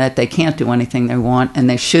opinion that they can't do anything they want, and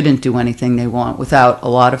they shouldn't do anything they want without a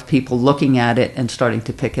lot of people looking at it and starting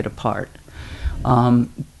to pick it apart. I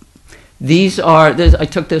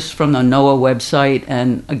took this from the NOAA website,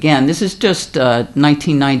 and again, this is just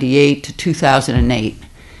 1998 to 2008,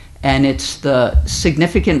 and it's the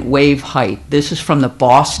significant wave height. This is from the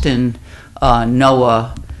Boston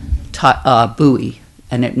NOAA buoy,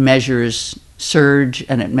 and it measures surge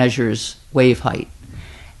and it measures wave height.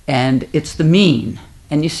 And it's the mean.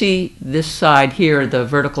 And you see this side here, the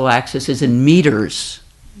vertical axis is in meters.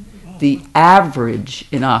 The average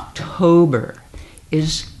in October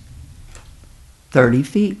is 30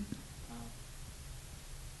 feet.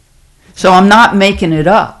 So I'm not making it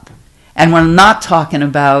up. And we're not talking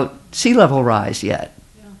about sea level rise yet.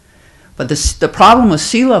 But the problem with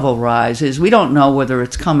sea level rise is we don't know whether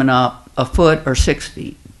it's coming up a foot or 6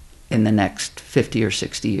 feet in the next 50 or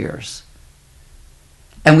 60 years.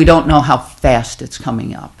 And we don't know how fast it's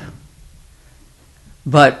coming up.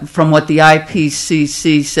 But from what the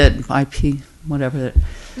IPCC said,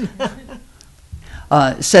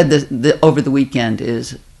 said over the weekend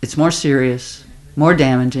is it's more serious, more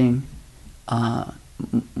damaging,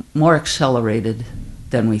 more accelerated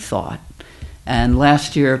than we thought. And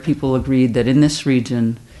last year, people agreed that in this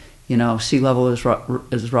region, sea level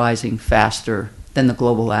is rising faster than the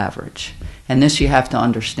global average. And this you have to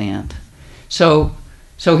understand.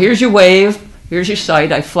 So here's your wave, here's your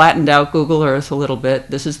site. I flattened out Google Earth a little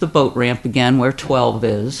bit. This is the boat ramp again where 12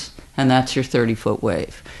 is, and that's your 30-foot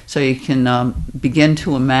wave. So you can begin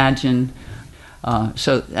to imagine,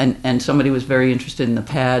 and somebody was very interested in the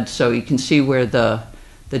pad, so you can see where the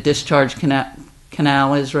discharge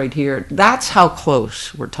canal is right here. That's how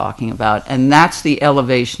close we're talking about, and that's the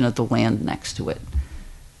elevation of the land next to it.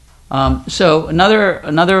 So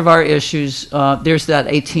another of our issues, there's that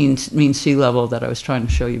 18 mean sea level that I was trying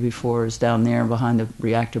to show you before, is down there behind the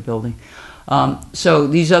reactor building. So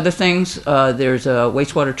these other things, there's a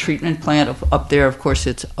wastewater treatment plant up there. Of course,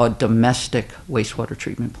 it's a domestic wastewater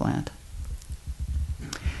treatment plant.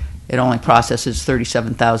 It only processes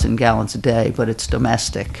 37,000 gallons a day, but it's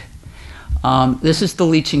domestic. This is the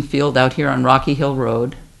leaching field out here on Rocky Hill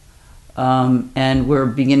Road, and we're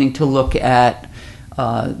beginning to look at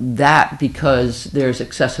that because there's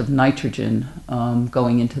excessive nitrogen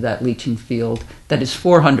going into that leaching field that is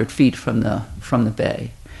 400 feet from the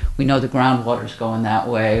bay. We know the groundwater's going that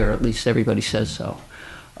way, or at least everybody says so.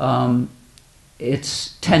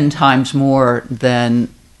 It's 10 times more than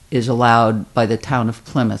is allowed by the town of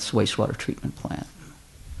Plymouth's wastewater treatment plant.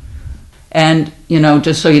 And,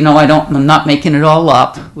 just so you know, I'm not making it all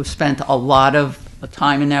up. We've spent a lot of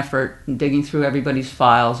time and effort in digging through everybody's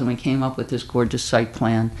files, and we came up with this gorgeous site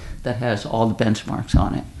plan that has all the benchmarks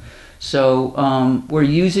on it. So we're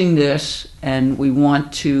using this, and we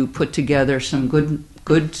want to put together some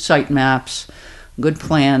good site maps, good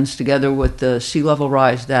plans, together with the sea level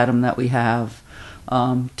rise datum that we have,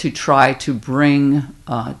 to try to bring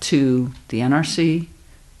to the NRC,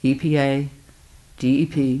 EPA,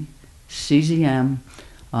 DEP, CZM,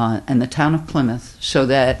 and the town of Plymouth, so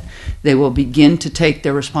that they will begin to take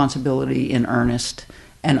their responsibility in earnest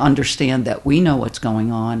and understand that we know what's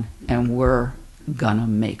going on, and we're gonna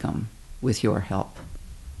make them with your help.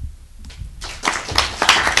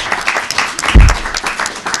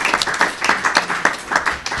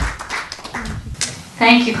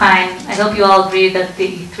 Thank you, Pine. I hope you all agree that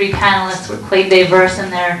the three panelists were quite diverse in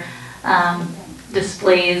their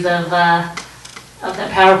displays of their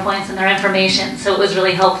PowerPoints and their information, so it was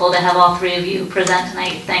really helpful to have all three of you present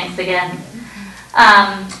tonight. Thanks again.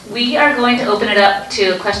 We are going to open it up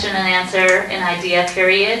to a question and answer and idea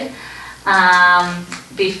period.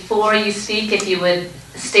 Before you speak, if you would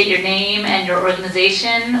state your name and your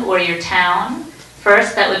organization or your town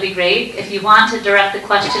first, that would be great. If you want to direct the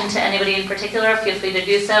question to anybody in particular, feel free to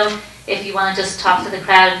do so. If you want to just talk to the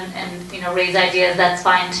crowd and raise ideas, that's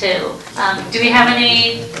fine too. Do we have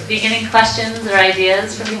any beginning questions or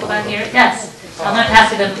ideas for people out here? Yes, I'm going to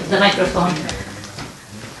pass you the microphone.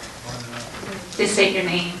 Please state your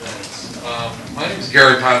name. My name is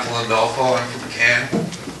Gary Pantalandolfo. I'm from Cannes.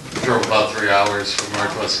 Drove about 3 hours from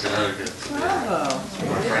Northwest Connecticut.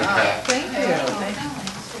 My friend Pat. Thank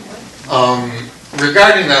you.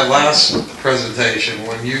 Regarding that last presentation,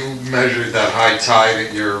 when you measured that high tide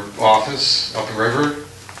at your office up the river,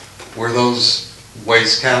 were those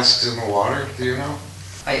waste casks in the water? Do you know?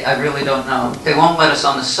 I really don't know. They won't let us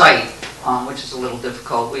on the site, which is a little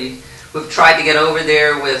difficult. We've tried to get over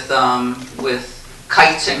there with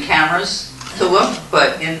kites and cameras to look,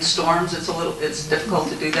 but in storms it's difficult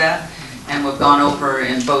to do that. And we've gone over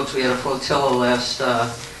in boats. We had a flotilla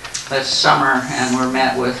this summer, and were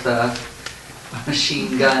met with a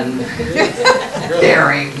machine gun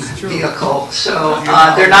daring vehicle. So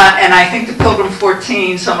they're not, and I think the Pilgrim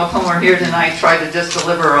 14, some of whom are here tonight, tried to just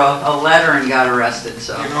deliver a letter and got arrested.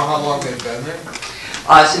 So. Do you know how long they've been there?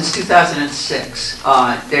 Since 2006.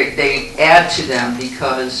 They add to them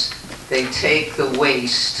because they take the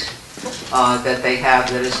waste that they have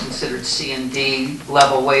that is considered C and D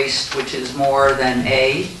level waste, which is more than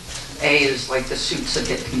A. A is like the suits that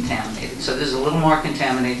get contaminated. So there's a little more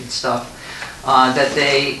contaminated stuff that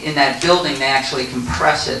they, in that building, they actually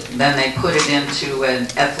compress it. Then they put it into an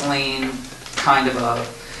ethylene kind of a,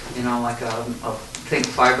 you know, like a think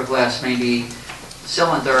fiberglass maybe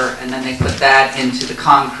cylinder, and then they put that into the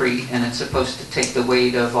concrete, and it's supposed to take the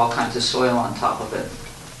weight of all kinds of soil on top of it.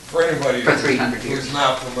 For anybody For 300 years. who's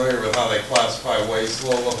not familiar with how they classify waste,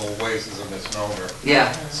 low-level waste is a misnomer.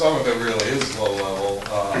 Yeah. Some of it really is low-level.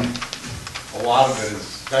 A lot of it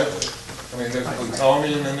is deadly. I mean, there's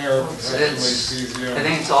plutonium in there, potentially cesium. I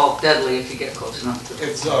think it's all deadly if you get close enough to it.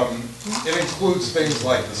 It's it includes things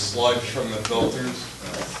like the sludge from the filters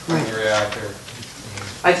in the reactor,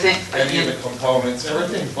 I think. any of the components,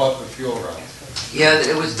 everything but the fuel rods. Yeah,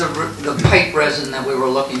 it was the pipe resin that we were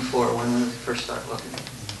looking for when we first started looking.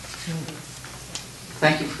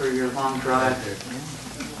 Thank you for your long drive.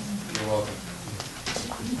 You're welcome.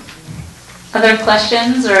 Other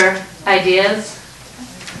questions or ideas?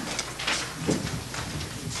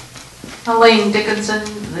 Elaine Dickinson,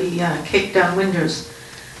 the Cape Downwinders.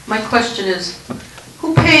 My question is,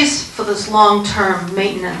 who pays for this long-term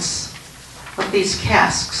maintenance of these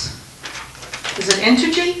casks? Is it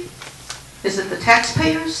Entergy? Is it the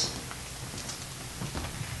taxpayers?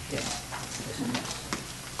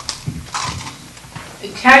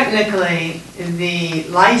 Technically, the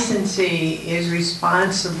licensee is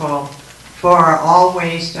responsible for all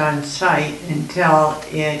waste on site until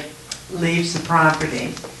it leaves the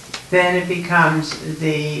property. Then it becomes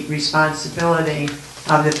the responsibility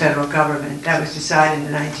of the federal government. That was decided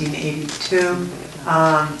in the 1982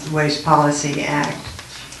 Waste Policy Act.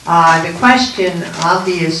 The question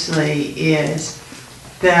obviously is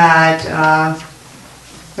that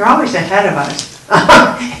they're always ahead of us.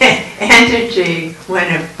 Entergy, when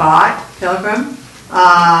it bought Pilgrim,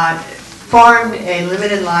 formed a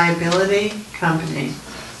limited liability company.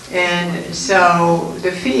 And so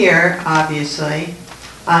the fear, obviously,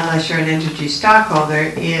 unless you're an Entergy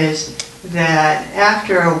stockholder, is that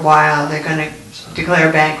after a while they're going to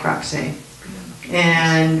declare bankruptcy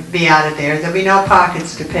and be out of there. There'll be no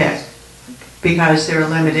pockets to pick because they're a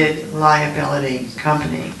limited liability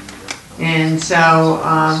company. And so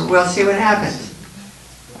we'll see what happens.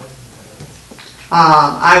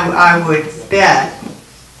 I would bet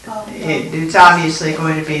it's obviously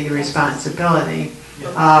going to be the responsibility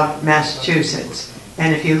of Massachusetts.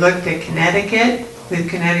 And if you looked at Connecticut, with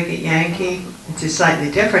Connecticut Yankee, it's a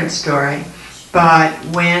slightly different story. But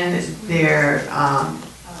when their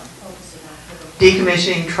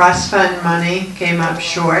decommissioning trust fund money came up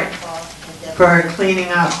short for cleaning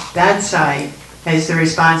up that site, is the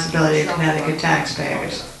responsibility of Connecticut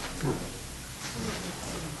taxpayers.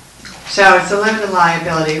 So it's a limited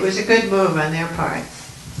liability. It was a good move on their part.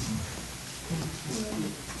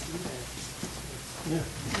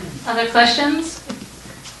 Other questions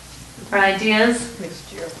or ideas?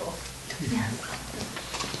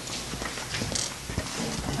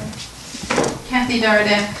 Kathy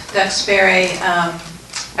Dardek, Duxbury.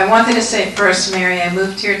 I wanted to say first, Mary, I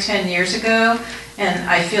moved here 10 years ago, and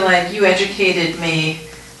I feel like you educated me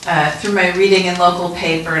through my reading in local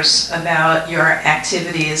papers about your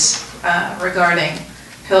activities regarding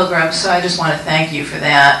Pilgrim, so I just want to thank you for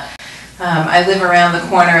that. I live around the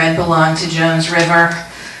corner and belong to Jones River,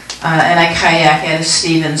 and I kayak out of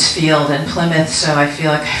Stevens Field in Plymouth, so I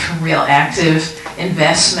feel like I have a real active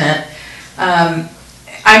investment.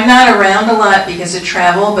 I'm not around a lot because of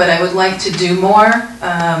travel, but I would like to do more.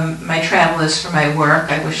 My travel is for my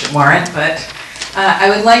work. I wish it weren't, but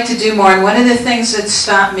I would like to do more. And one of the things that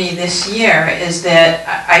stopped me this year is that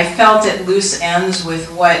I felt at loose ends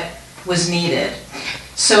with what was needed.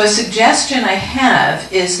 So a suggestion I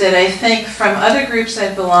have is that I think from other groups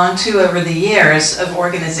I've belonged to over the years of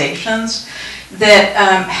organizations, that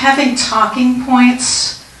having talking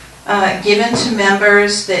points given to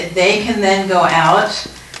members that they can then go out.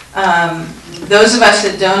 Those of us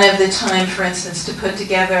that don't have the time, for instance, to put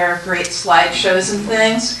together great slideshows and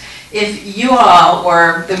things, if you all,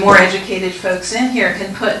 or the more educated folks in here,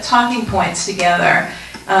 can put talking points together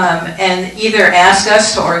and either ask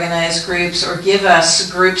us to organize groups or give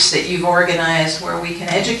us groups that you've organized where we can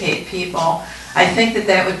educate people, I think that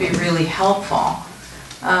that would be really helpful.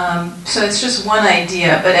 So it's just one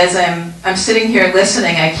idea, but as I'm sitting here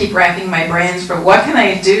listening, I keep racking my brains for what can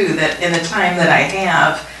I do that in the time that I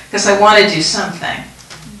have, because I want to do something.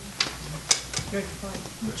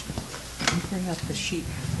 Bring up the sheet.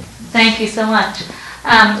 Thank you so much.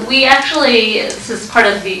 We actually, this is part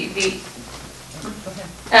of the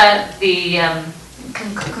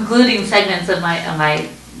concluding segments of my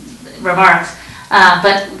remarks,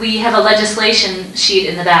 but we have a legislation sheet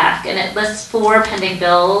in the back, and it lists 4 pending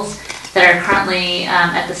bills that are currently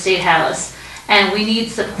at the State House, and we need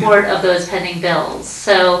support of those pending bills.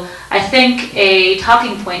 So I think a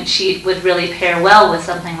talking point sheet would really pair well with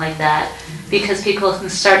something like that, because people can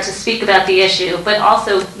start to speak about the issue, but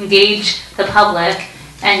also engage the public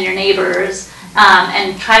and your neighbors,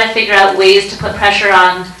 and try to figure out ways to put pressure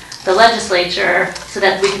on the legislature so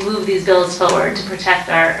that we can move these bills forward to protect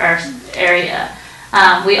our area.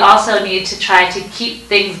 We also need to try to keep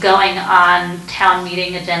things going on town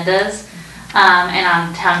meeting agendas and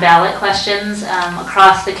on town ballot questions.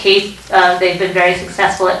 Across the Cape, they've been very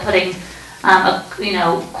successful at putting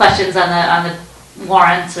questions on the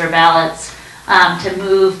warrants or ballots to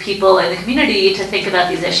move people in the community to think about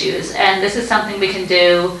these issues. And this is something we can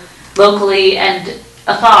do locally and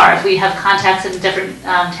afar. If we have contacts in different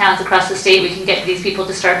towns across the state, we can get these people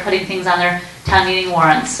to start putting things on their town meeting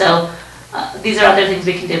warrants. So these are other things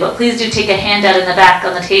we can do. But please do take a handout in the back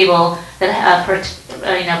on the table that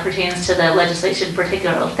pertains to the legislation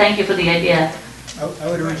particularly. Thank you for the idea. I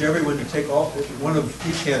would urge everyone to take one of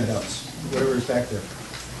each handouts, whatever is back there.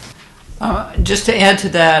 Just to add to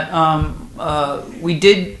that, we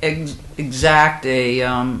did exact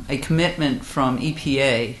a commitment from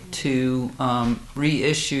EPA to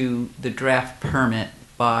reissue the draft permit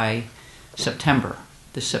by September,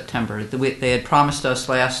 this September. They had promised us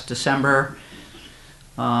last December.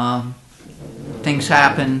 Things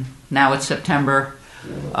happen. Now it's September,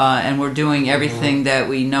 and we're doing everything that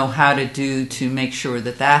we know how to do to make sure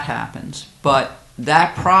that that happens. But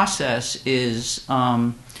that process is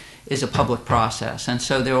a public process, and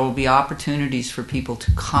so there will be opportunities for people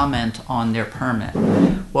to comment on their permit.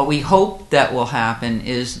 What we hope that will happen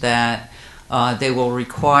is that they will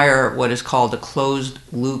require what is called a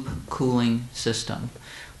closed-loop cooling system,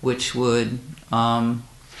 which would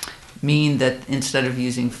mean that instead of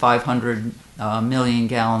using 500 million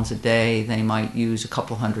gallons a day, they might use a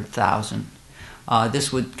couple 100,000.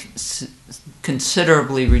 This would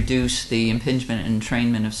considerably reduce the impingement and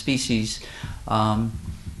entrainment of species,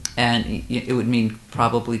 and it would mean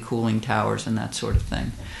probably cooling towers and that sort of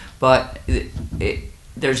thing. But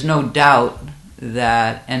there's no doubt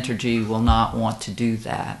that Entergy will not want to do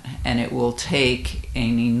that, and it will take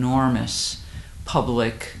an enormous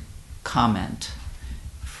public comment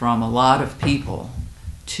from a lot of people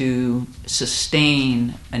to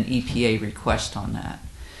sustain an EPA request on that.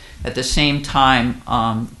 At the same time,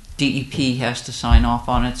 DEP has to sign off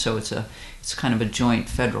on it, so it's kind of a joint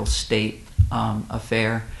federal-state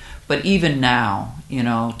affair. But even now,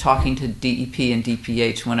 talking to DEP and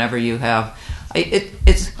DPH, whenever you have,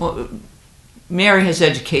 Mary has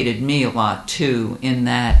educated me a lot too, in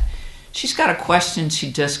that she's got a question, she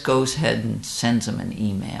just goes ahead and sends them an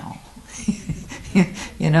email,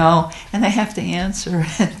 and they have to answer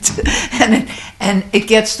it, and it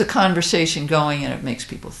gets the conversation going, and it makes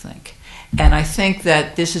people think. And I think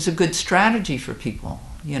that this is a good strategy for people,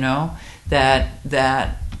 that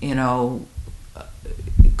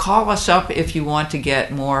call us up if you want to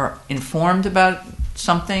get more informed about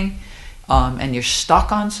something, and you're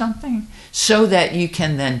stuck on something, so that you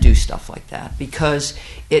can then do stuff like that, because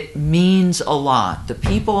it means a lot. The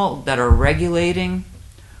people that are regulating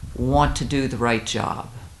want to do the right job.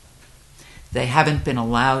 They haven't been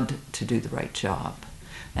allowed to do the right job.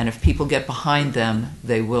 And if people get behind them,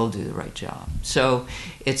 they will do the right job. So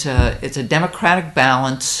it's a democratic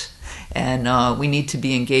balance, and we need to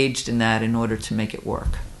be engaged in that in order to make it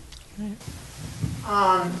work.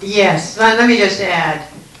 Yes, let me just add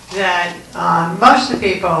that most of the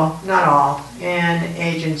people, not all, in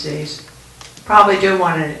agencies probably do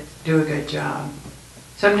want to do a good job.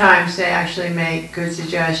 Sometimes they actually make good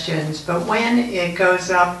suggestions, but when it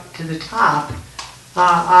goes up to the top,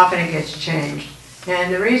 often it gets changed.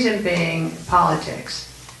 And the reason being politics.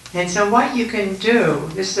 And so what you can do,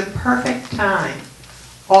 this is a perfect time.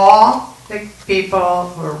 All the people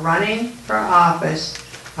who are running for office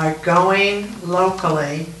are going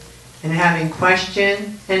locally and having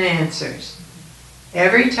question and answers.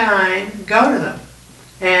 Every time, go to them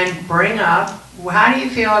and bring up, how do you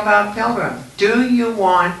feel about Pilgrim? Do you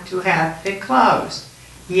want to have it closed?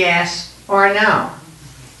 Yes or no?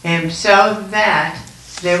 And so that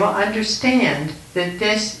they will understand that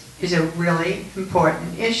this is a really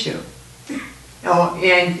important issue. Oh,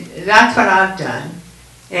 and that's what I've done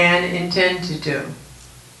and intend to do.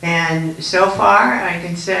 And so far, I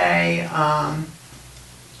can say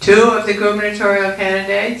 2 of the gubernatorial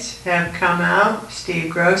candidates have come out, Steve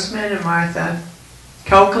Grossman and Martha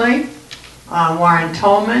Coakley. Warren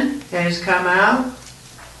Tolman has come out.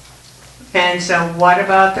 And so what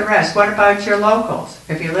about the rest? What about your locals?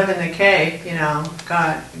 If you live in the Cape,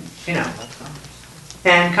 God,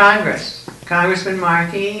 And Congress. Congressman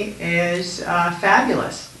Markey is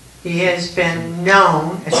fabulous. He has been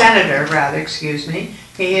known, a senator rather, excuse me,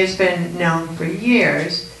 he has been known for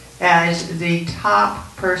years as the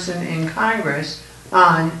top person in Congress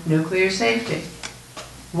on nuclear safety.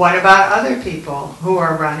 What about other people who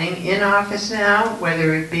are running in office now,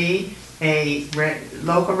 whether it be a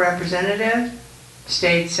local representative,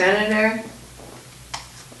 state senator?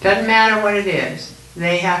 Doesn't matter what it is.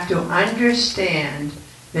 They have to understand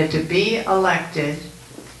that to be elected,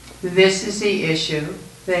 this is the issue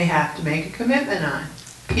they have to make a commitment on.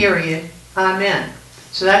 Period. Amen.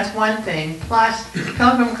 So that's one thing. Plus,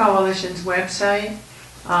 Pilgrim Coalition's website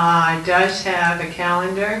does have a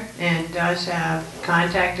calendar and does have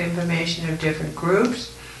contact information of different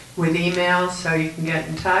groups with emails so you can get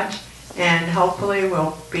in touch. And hopefully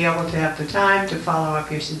we'll be able to have the time to follow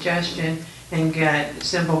up your suggestion and get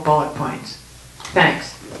simple bullet points.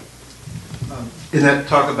 Thanks. In that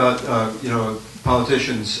talk about,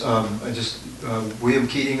 politicians, William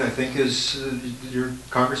Keating, I think, is your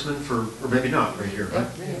congressman for, or maybe not, right here, right?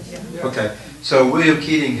 Yeah. Okay. So William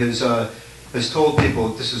Keating has told people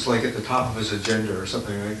this is like at the top of his agenda or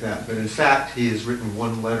something like that. But in fact, he has written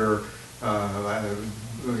one letter a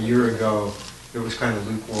year ago that was kind of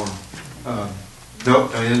lukewarm. No,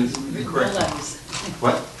 Diane, incorrect. No letters.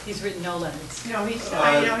 What? He's written no letters. No, he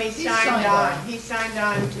signed on. He signed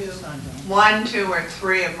on to 1, 2, or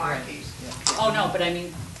 3 of Markey's. Oh, no, but I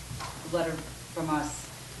mean, a letter from us,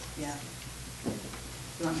 yeah.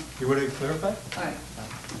 You want to clarify? All right.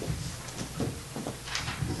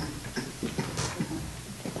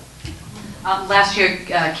 Last year,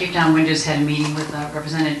 Cape Downwinders had a meeting with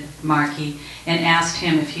Representative Markey and asked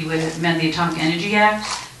him if he would amend the Atomic Energy Act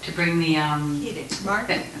to bring the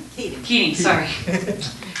Keating, sorry.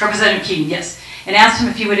 Representative Keating, yes. And asked him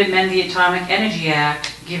if he would amend the Atomic Energy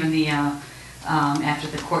Act, given the, after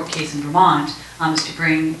the court case in Vermont, is to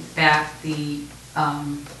bring back the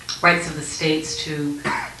rights of the states to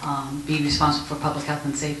be responsible for public health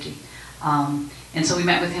and safety. And so we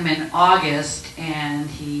met with him in August, and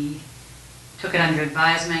he took it under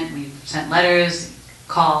advisement. We sent letters,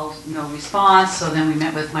 called, no response. So then we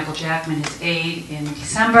met with Michael Jackman, his aide, in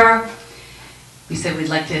December. We said we'd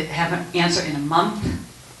like to have an answer in a month,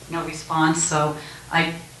 no response. So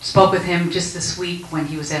I spoke with him just this week when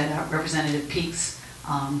he was at Representative Peake's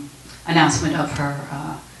announcement of her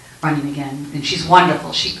running again. And she's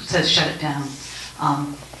wonderful. She says shut it down.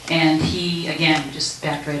 And he, again, just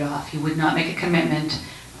backed right off. He would not make a commitment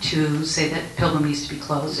to say that Pilgrim needs to be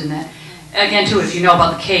closed, and that, again, too, if you know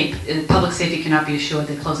about the Cape, public safety cannot be assured.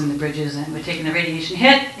 They're closing the bridges, and we're taking the radiation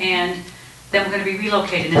hit, and then we're going to be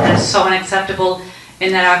relocated. And that's so unacceptable,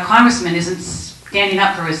 and that our congressman isn't standing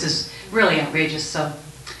up for us is really outrageous. So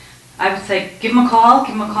I would say give him a call,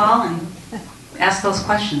 and ask those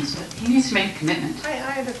questions. But he needs to make a commitment. I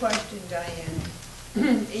have a question,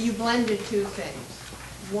 Diane. You blended 2 things.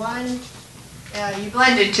 One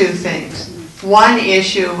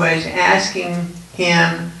issue was asking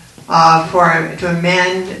him to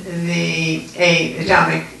amend the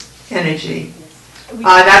atomic energy.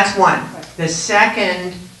 That's one. The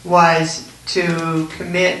second was to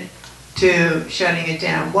commit to shutting it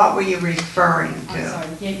down. What were you referring to? I'm sorry,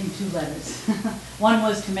 we gave him 2 letters. One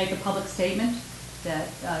was to make a public statement that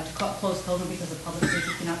to close Pilgrim because of public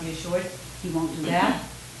safety cannot be assured. He won't do that.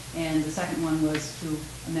 And the second one was to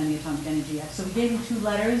amend the Atomic Energy Act. So we gave him 2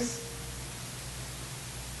 letters.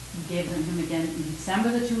 We gave them him again in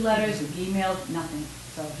December the 2 letters. We emailed, nothing.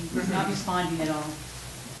 So he was not responding at all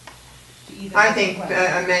to either. I think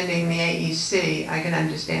amending the AEC, I can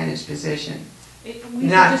understand his position. We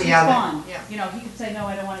not just the respond. other. Yeah. You know, he could say, no,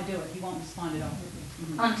 I don't want to do it. He won't respond at all.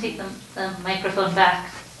 I want to take the microphone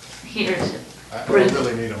back here to I don't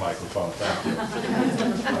really need a microphone, thank you.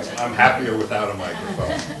 I'm happier without a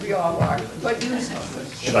microphone. We all are. But use it.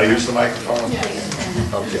 Should I use the microphone?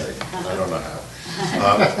 Okay, I don't know how.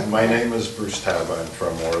 My name is Bruce Tabb. I'm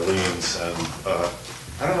from Orleans, and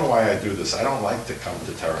I don't know why I do this. I don't like to come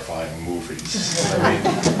to terrifying movies. I mean,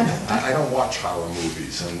 I don't watch horror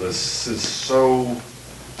movies, and this is so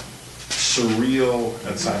surreal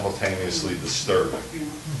and simultaneously disturbing.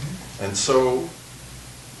 And so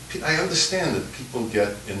I understand that people get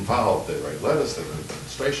involved, they write letters, they write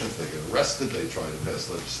demonstrations, they get arrested, they try to pass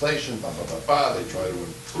legislation, blah, blah, blah, blah, they try to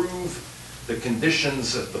improve the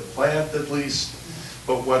conditions at the plant at least.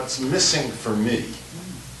 But what's missing for me,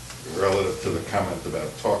 relative to the comment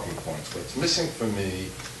about talking points, what's missing for me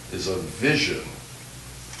is a vision,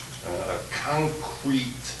 a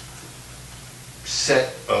concrete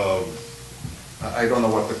set of, I don't know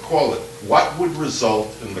what to call it, what would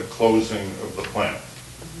result in the closing of the plant?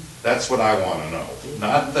 That's what I want to know.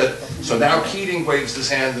 Not that, so now Keating waves his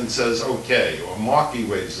hand and says, okay, or Markey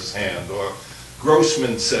waves his hand, or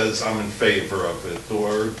Grossman says, I'm in favor of it,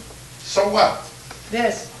 or so what?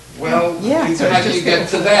 This. Well, Yeah, how do you get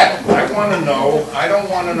to that? I want to know, I don't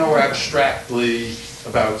want to know abstractly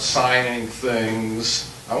about signing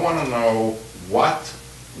things. I want to know what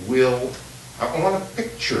will, I want a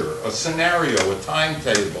picture, a scenario, a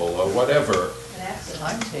timetable, or whatever.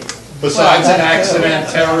 Besides an accident,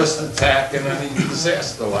 terrorist attack, and any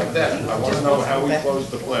disaster like that. I want to know how we close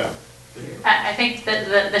the plant. I think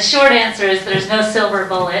that the short answer is there's no silver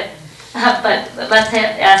bullet, but let's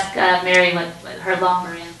ask Mary what her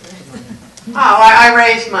longer answer is. Oh, I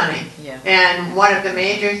raise money. Yeah. And one of the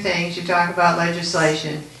major things, you talk about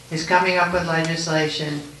legislation, is coming up with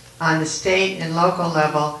legislation on the state and local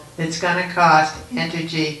level that's going to cost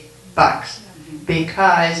Entergy bucks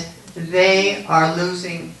because they are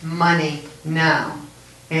losing money now.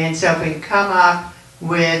 And so if we can come up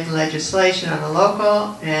with legislation on a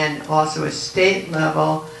local and also a state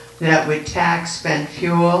level that would tax spent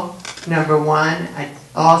fuel, number one,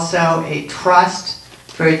 also a trust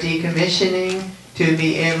for decommissioning to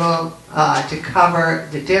be able to cover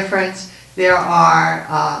the difference. There are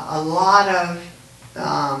a lot of,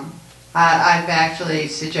 I've actually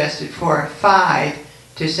suggested 4 or 5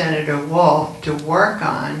 to Senator Wolf to work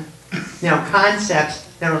on, concepts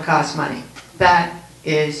that will cost money. That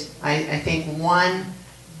is, I think, one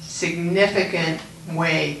significant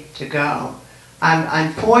way to go.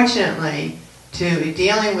 Unfortunately, to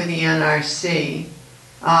dealing with the NRC,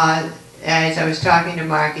 as I was talking to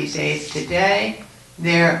Marky's aides today,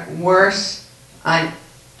 they're worse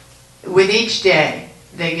with each day,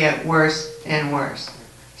 they get worse and worse.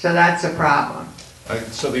 So that's a problem.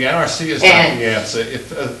 So the NRC is not the answer.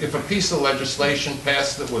 If a piece of legislation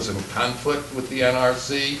passed that was in conflict with the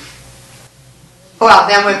NRC, well,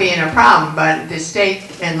 then we'd be in a problem, but the state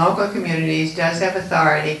and local communities does have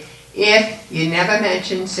authority if you never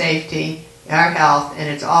mention safety or health and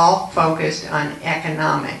it's all focused on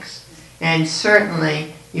economics. And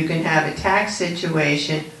certainly you can have a tax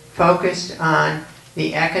situation focused on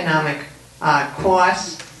the economic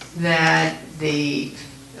costs that the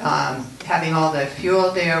having all the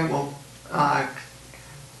fuel there will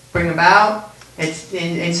bring about.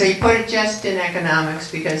 And so you put it just in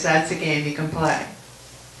economics because that's a game you can play.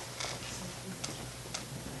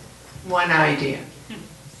 One idea.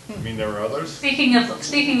 I mean, there are others. Speaking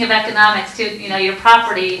of economics, too, your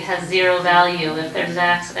property has zero value if there's an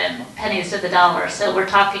accident, pennies to the dollar. So we're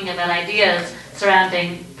talking about ideas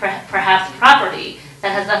surrounding perhaps property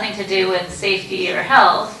that has nothing to do with safety or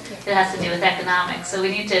health. It has to do with economics. So we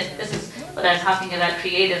need to, this is what I'm talking about,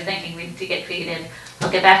 creative thinking. We need to get creative. I'll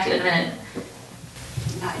get back to you in a minute.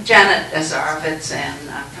 Janet Azarovitz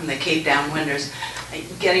and from the Cape Downwinders.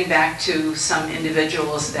 Getting back to some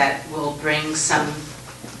individuals that will bring some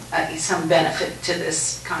benefit to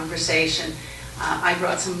this conversation. I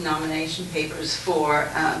brought some nomination papers for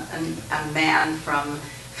a man from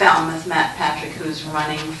Falmouth, Matt Patrick, who's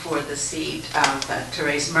running for the seat of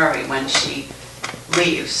Therese Murray when she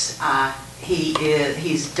leaves.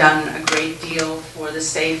 He's done a great deal for the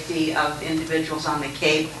safety of individuals on the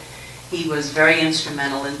Cape. He was very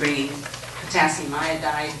instrumental in bringing potassium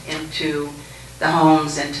iodide into the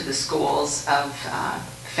homes and to the schools of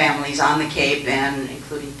families on the Cape, and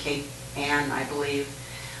including Cape Ann, I believe.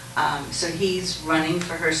 So he's running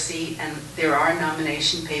for her seat, and there are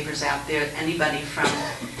nomination papers out there. Anybody from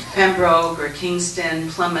Pembroke or Kingston,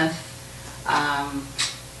 Plymouth,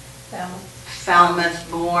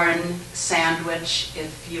 Falmouth, Bourne, Sandwich,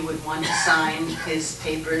 if you would want to sign his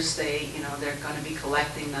papers, they're going to be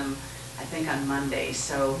collecting them, I think, on Monday.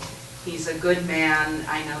 So he's a good man.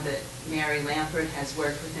 I know that Mary Lampert has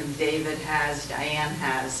worked with him, David has, Diane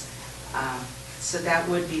has. So that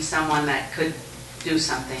would be someone that could do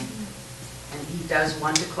something. And he does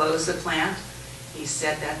want to close the plant. He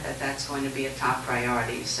said that that's going to be a top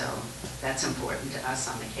priority, so that's important to us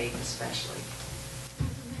on the Cape especially.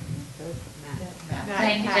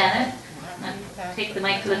 Thank you, Janet. I'll take the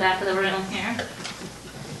mic to the back of the room here.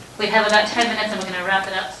 We have about 10 minutes and we're going to wrap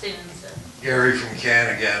it up soon. So. Gary from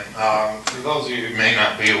Can again. For those of you who may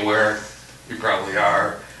not be aware, you probably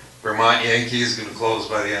are, Vermont Yankee is going to close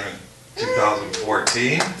by the end of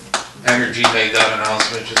 2014. Energy made that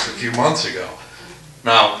announcement just a few months ago.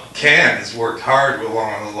 Now, CAN has worked hard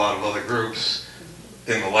along with a lot of other groups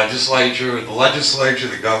in the legislature. The legislature,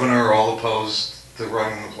 the governor are all opposed to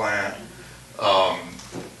running the plant.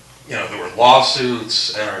 You know, there were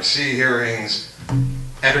lawsuits, NRC hearings.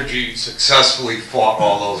 Energy successfully fought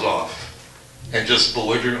all those off and just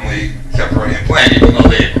belligerently kept running the plant, even though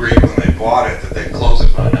they agreed when they bought it that they'd close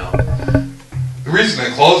it by now. The reason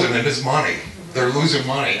they're closing it is money. They're losing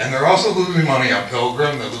money. And they're also losing money on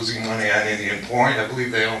Pilgrim. They're losing money on Indian Point. I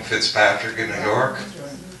believe they own Fitzpatrick in New York.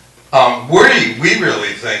 We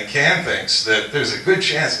really think, CAN thinks, that there's a good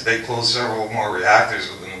chance that they close several more reactors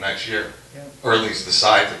within the next year, or at least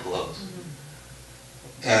decide to close.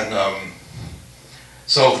 And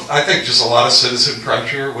so I think just a lot of citizen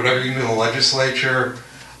pressure, whatever you do in the legislature.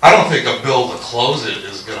 I don't think a bill to close it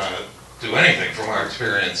is going to do anything from our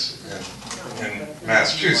experience in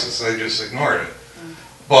Massachusetts. They just ignored it.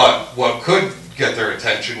 But what could get their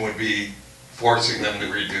attention would be forcing them to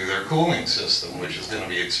redo their cooling system, which is going to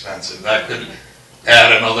be expensive. That could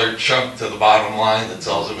add another chunk to the bottom line that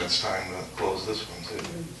tells them it's time to close this one too.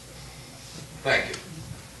 Thank you.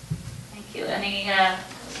 Thank you. Any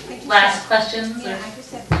last questions? Yeah, I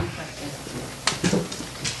just have one question.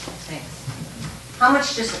 Thanks. How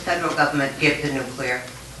much does the federal government give the nuclear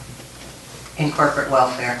in corporate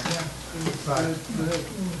welfare?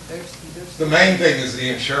 The main thing is the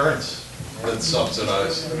insurance that's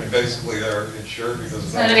subsidized. I mean, basically they're insured because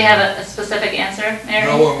So do we have a specific answer, Mary?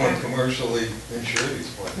 no one would commercially insure these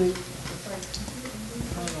plants.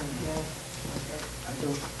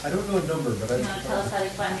 I don't know a number, but You want to tell us how to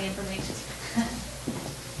find the information?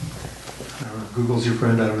 I don't know, Google's your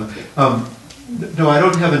friend, I don't know. No, I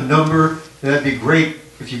don't have a number. That'd be great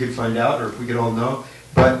if you could find out, or if we could all know.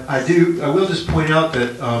 But I will just point out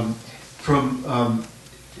that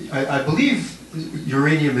I believe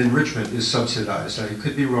uranium enrichment is subsidized. I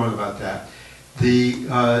could be wrong about that. The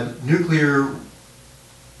nuclear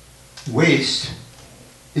waste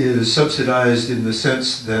is subsidized in the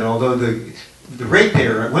sense that although the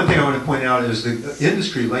ratepayer, one thing I want to point out is the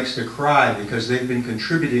industry likes to cry because they've been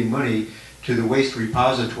contributing money to the waste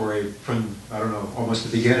repository from, I don't know, almost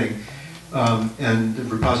the beginning. And the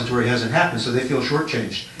repository hasn't happened, so they feel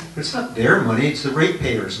shortchanged. But it's not their money, it's the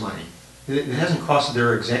ratepayers' money. It hasn't cost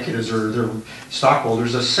their executives or their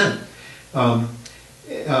stockholders a cent. But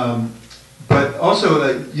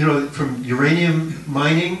also, you know, from uranium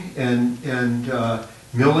mining and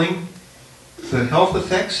milling, the health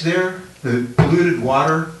effects there, the polluted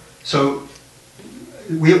water. So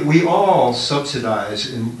we all subsidize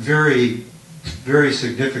in very, very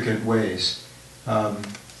significant ways.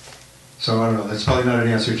 So I don't know, that's probably not an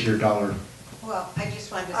answer to your dollar. Well, I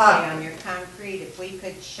just wanted to say on your concrete, if we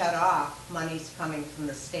could shut off monies coming from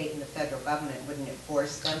the state and the federal government, wouldn't it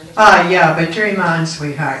force them to? Yeah, but dream on,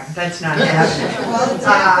 sweetheart. That's not happening. Well,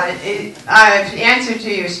 exactly. Answer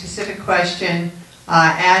to your specific question,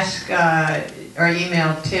 ask or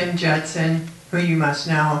email Tim Judson, who you must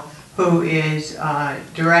know, who is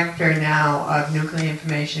director now of Nuclear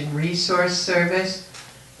Information Resource Service,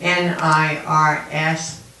 NIRS.org,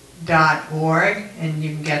 and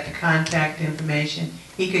you can get the contact information.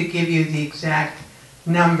 He could give you the exact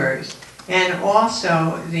numbers. And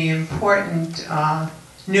also the important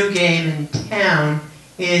new game in town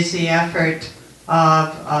is the effort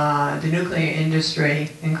of the nuclear industry,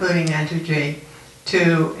 including Entergy,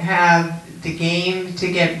 to have the game to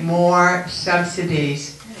get more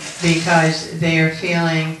subsidies because they are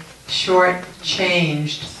feeling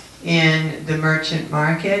short-changed in the merchant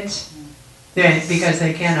markets because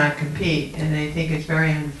they cannot compete, and they think it's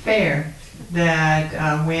very unfair that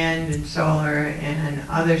wind and solar and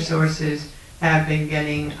other sources have been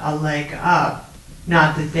getting a leg up.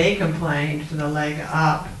 Not that they complained for the leg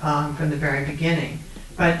up from the very beginning,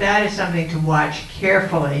 but that is something to watch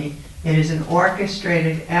carefully. It is an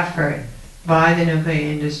orchestrated effort by the nuclear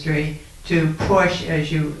industry to push,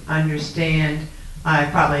 as you understand, I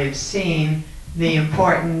probably have seen, the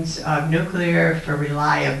importance of nuclear for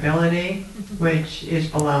reliability, which is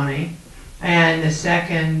baloney. And the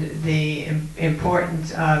second, the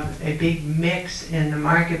importance of a big mix in the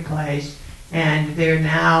marketplace. And they're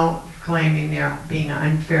now claiming they're being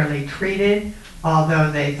unfairly treated, although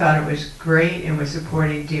they thought it was great and was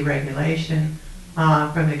supporting deregulation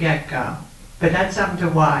from the get-go. But that's something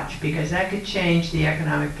to watch because that could change the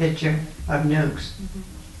economic picture of nukes.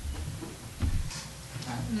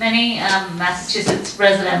 Many Massachusetts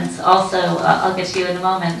residents also, I'll get to you in a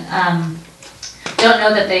moment, don't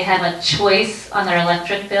know that they have a choice on their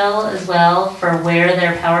electric bill as well for where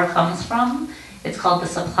their power comes from. It's called the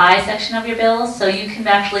supply section of your bill. So you can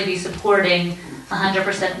actually be supporting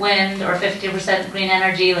 100% wind or 50% green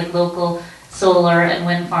energy, like local solar and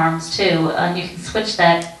wind farms too. You can switch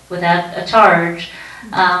that without a charge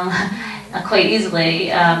quite easily.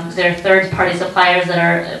 There are third-party suppliers that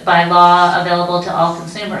are by law available to all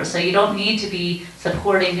consumers. So you don't need to be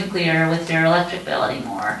supporting nuclear with your electric bill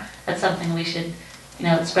anymore. That's something we should,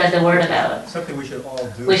 spread the word about. Something we should all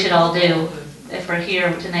do. We should all do. If we're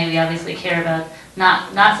here tonight, we obviously care about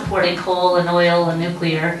not supporting coal and oil and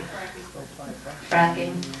nuclear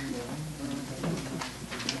fracking.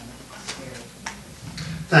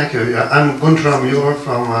 Thank you. Yeah, I'm Guntram Muir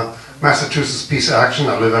from Massachusetts Peace Action.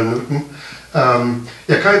 I live in Newton.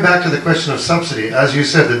 Coming back to the question of subsidy, as you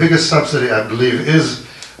said, the biggest subsidy, I believe, is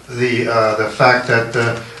the fact that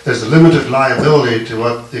there's a limited liability to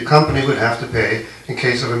what the company would have to pay in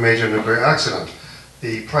case of a major nuclear accident.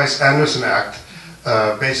 The Price-Anderson Act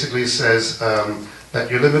basically says that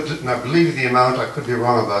you're limited, and I believe the amount, I could be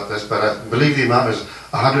wrong about this, but I believe the amount is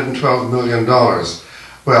 $112 million.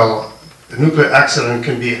 Well, a nuclear accident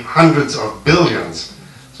can be hundreds of billions,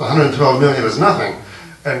 so 112 million is nothing.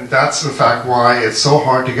 And that's in fact why it's so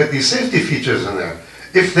hard to get these safety features in there.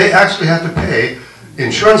 If they actually had to pay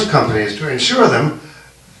insurance companies to insure them,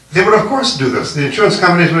 they would of course do this. The insurance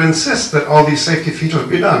companies would insist that all these safety features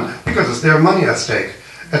be done because it's their money at stake.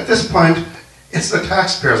 At this point, it's the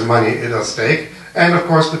taxpayers' money at stake, and of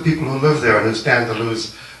course the people who live there and who stand to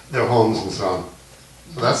lose their homes and so on.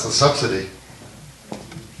 So that's the subsidy.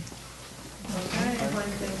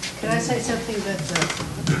 Can I say something about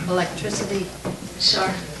the electricity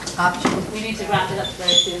Sure. option? We need to wrap it up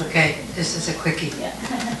very soon. Okay, this is a quickie. Yeah.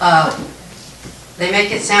 They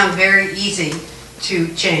make it sound very easy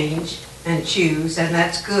to change and choose, and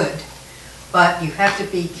that's good. But you have to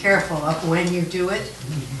be careful of when you do it,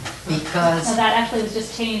 because... So that actually was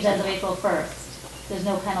just changed as of April 1st. There's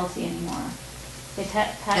no penalty anymore. They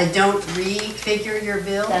don't refigure your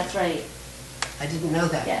bill? That's right. I didn't know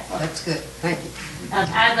that. Yeah. That's good. Thank you.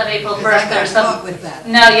 As of April 1st, I there got was some... caught with that.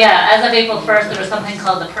 No, yeah, as of April 1st, there was something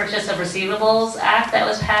called the Purchase of Receivables Act that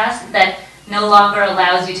was passed that no longer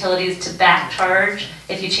allows utilities to back charge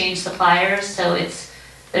if you change suppliers. So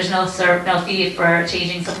there's no fee for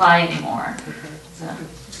changing supply anymore. So,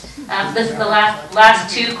 this is the last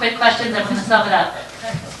two quick questions. I'm going to sum it up.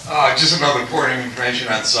 Just another point of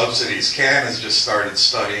information on subsidies. CAN has just started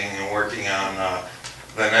studying and working on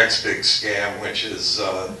the next big scam, which is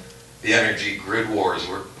the energy grid wars,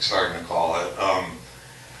 we're starting to call it.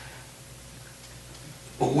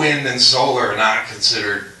 Wind and solar are not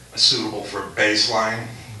considered suitable for baseline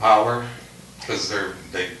power because they're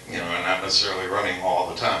not necessarily running all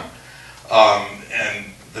the time. And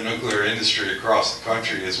the nuclear industry across the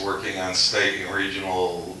country is working on state and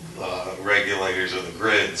regional regulators of the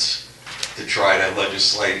grids to try to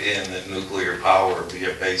legislate in that nuclear power be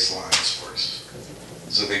a baseline source.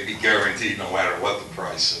 So they'd be guaranteed no matter what the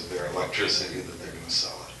price of their electricity that they're going to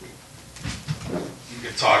sell it. You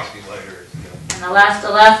can talk to me later. And the last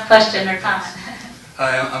question or comment.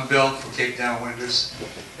 Hi, I'm Bill from Cape Downwinders.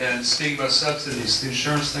 And speaking about subsidies, the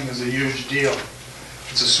insurance thing is a huge deal.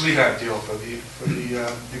 It's a sweetheart deal for the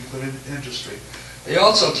nuclear industry. They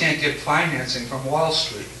also can't get financing from Wall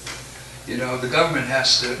Street. The government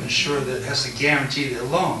has to ensure that it has to guarantee their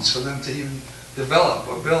loans for them to even develop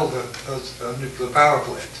or build a nuclear power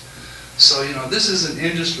plant. So, this is an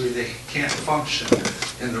industry that can't function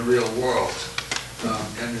in the real world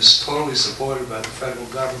and is totally supported by the federal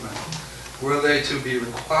government. Were they to be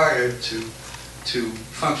required to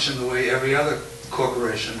function the way every other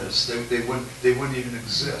corporation is, they wouldn't even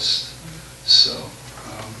exist. So,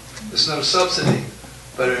 it's not a subsidy,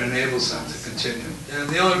 but it enables them to continue. And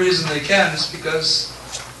the only reason they can is because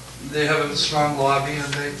they have a strong lobby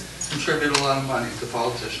and they contribute a lot of money to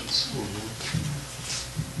politicians.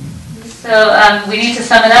 So we need to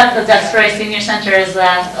sum it up. The Duxbury Senior Center is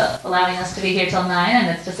allowing us to be here till 9, and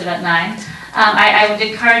it's just about 9. I would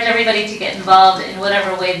encourage everybody to get involved in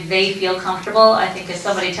whatever way they feel comfortable. I think if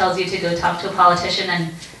somebody tells you to go talk to a politician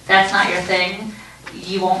and that's not your thing,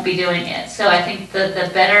 you won't be doing it. So I think the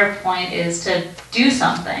better point is to do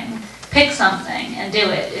something, pick something and do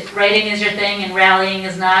it. If writing is your thing and rallying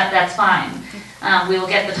is not, that's fine. We will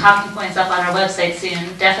get the talking points up on our website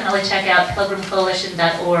soon. Definitely check out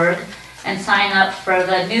pilgrimcoalition.org and sign up for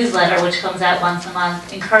the newsletter, which comes out once a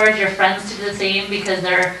month. Encourage your friends to do the same because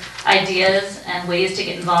there are ideas and ways to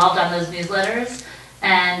get involved on those newsletters.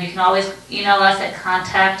 And you can always email us at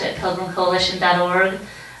contact@pilgrimcoalition.org.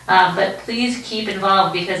 But please keep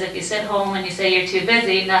involved because if you sit home and you say you're too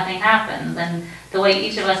busy, nothing happens. And the way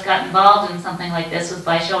each of us got involved in something like this was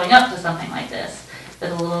by showing up to something like this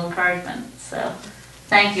with a little encouragement. So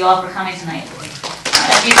thank you all for coming tonight.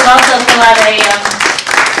 If you could also fill out a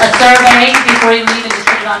survey before you leave and just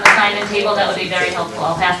put it on the sign-in table, that would be very helpful.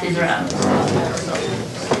 I'll pass these around.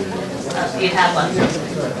 You have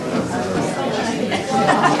one.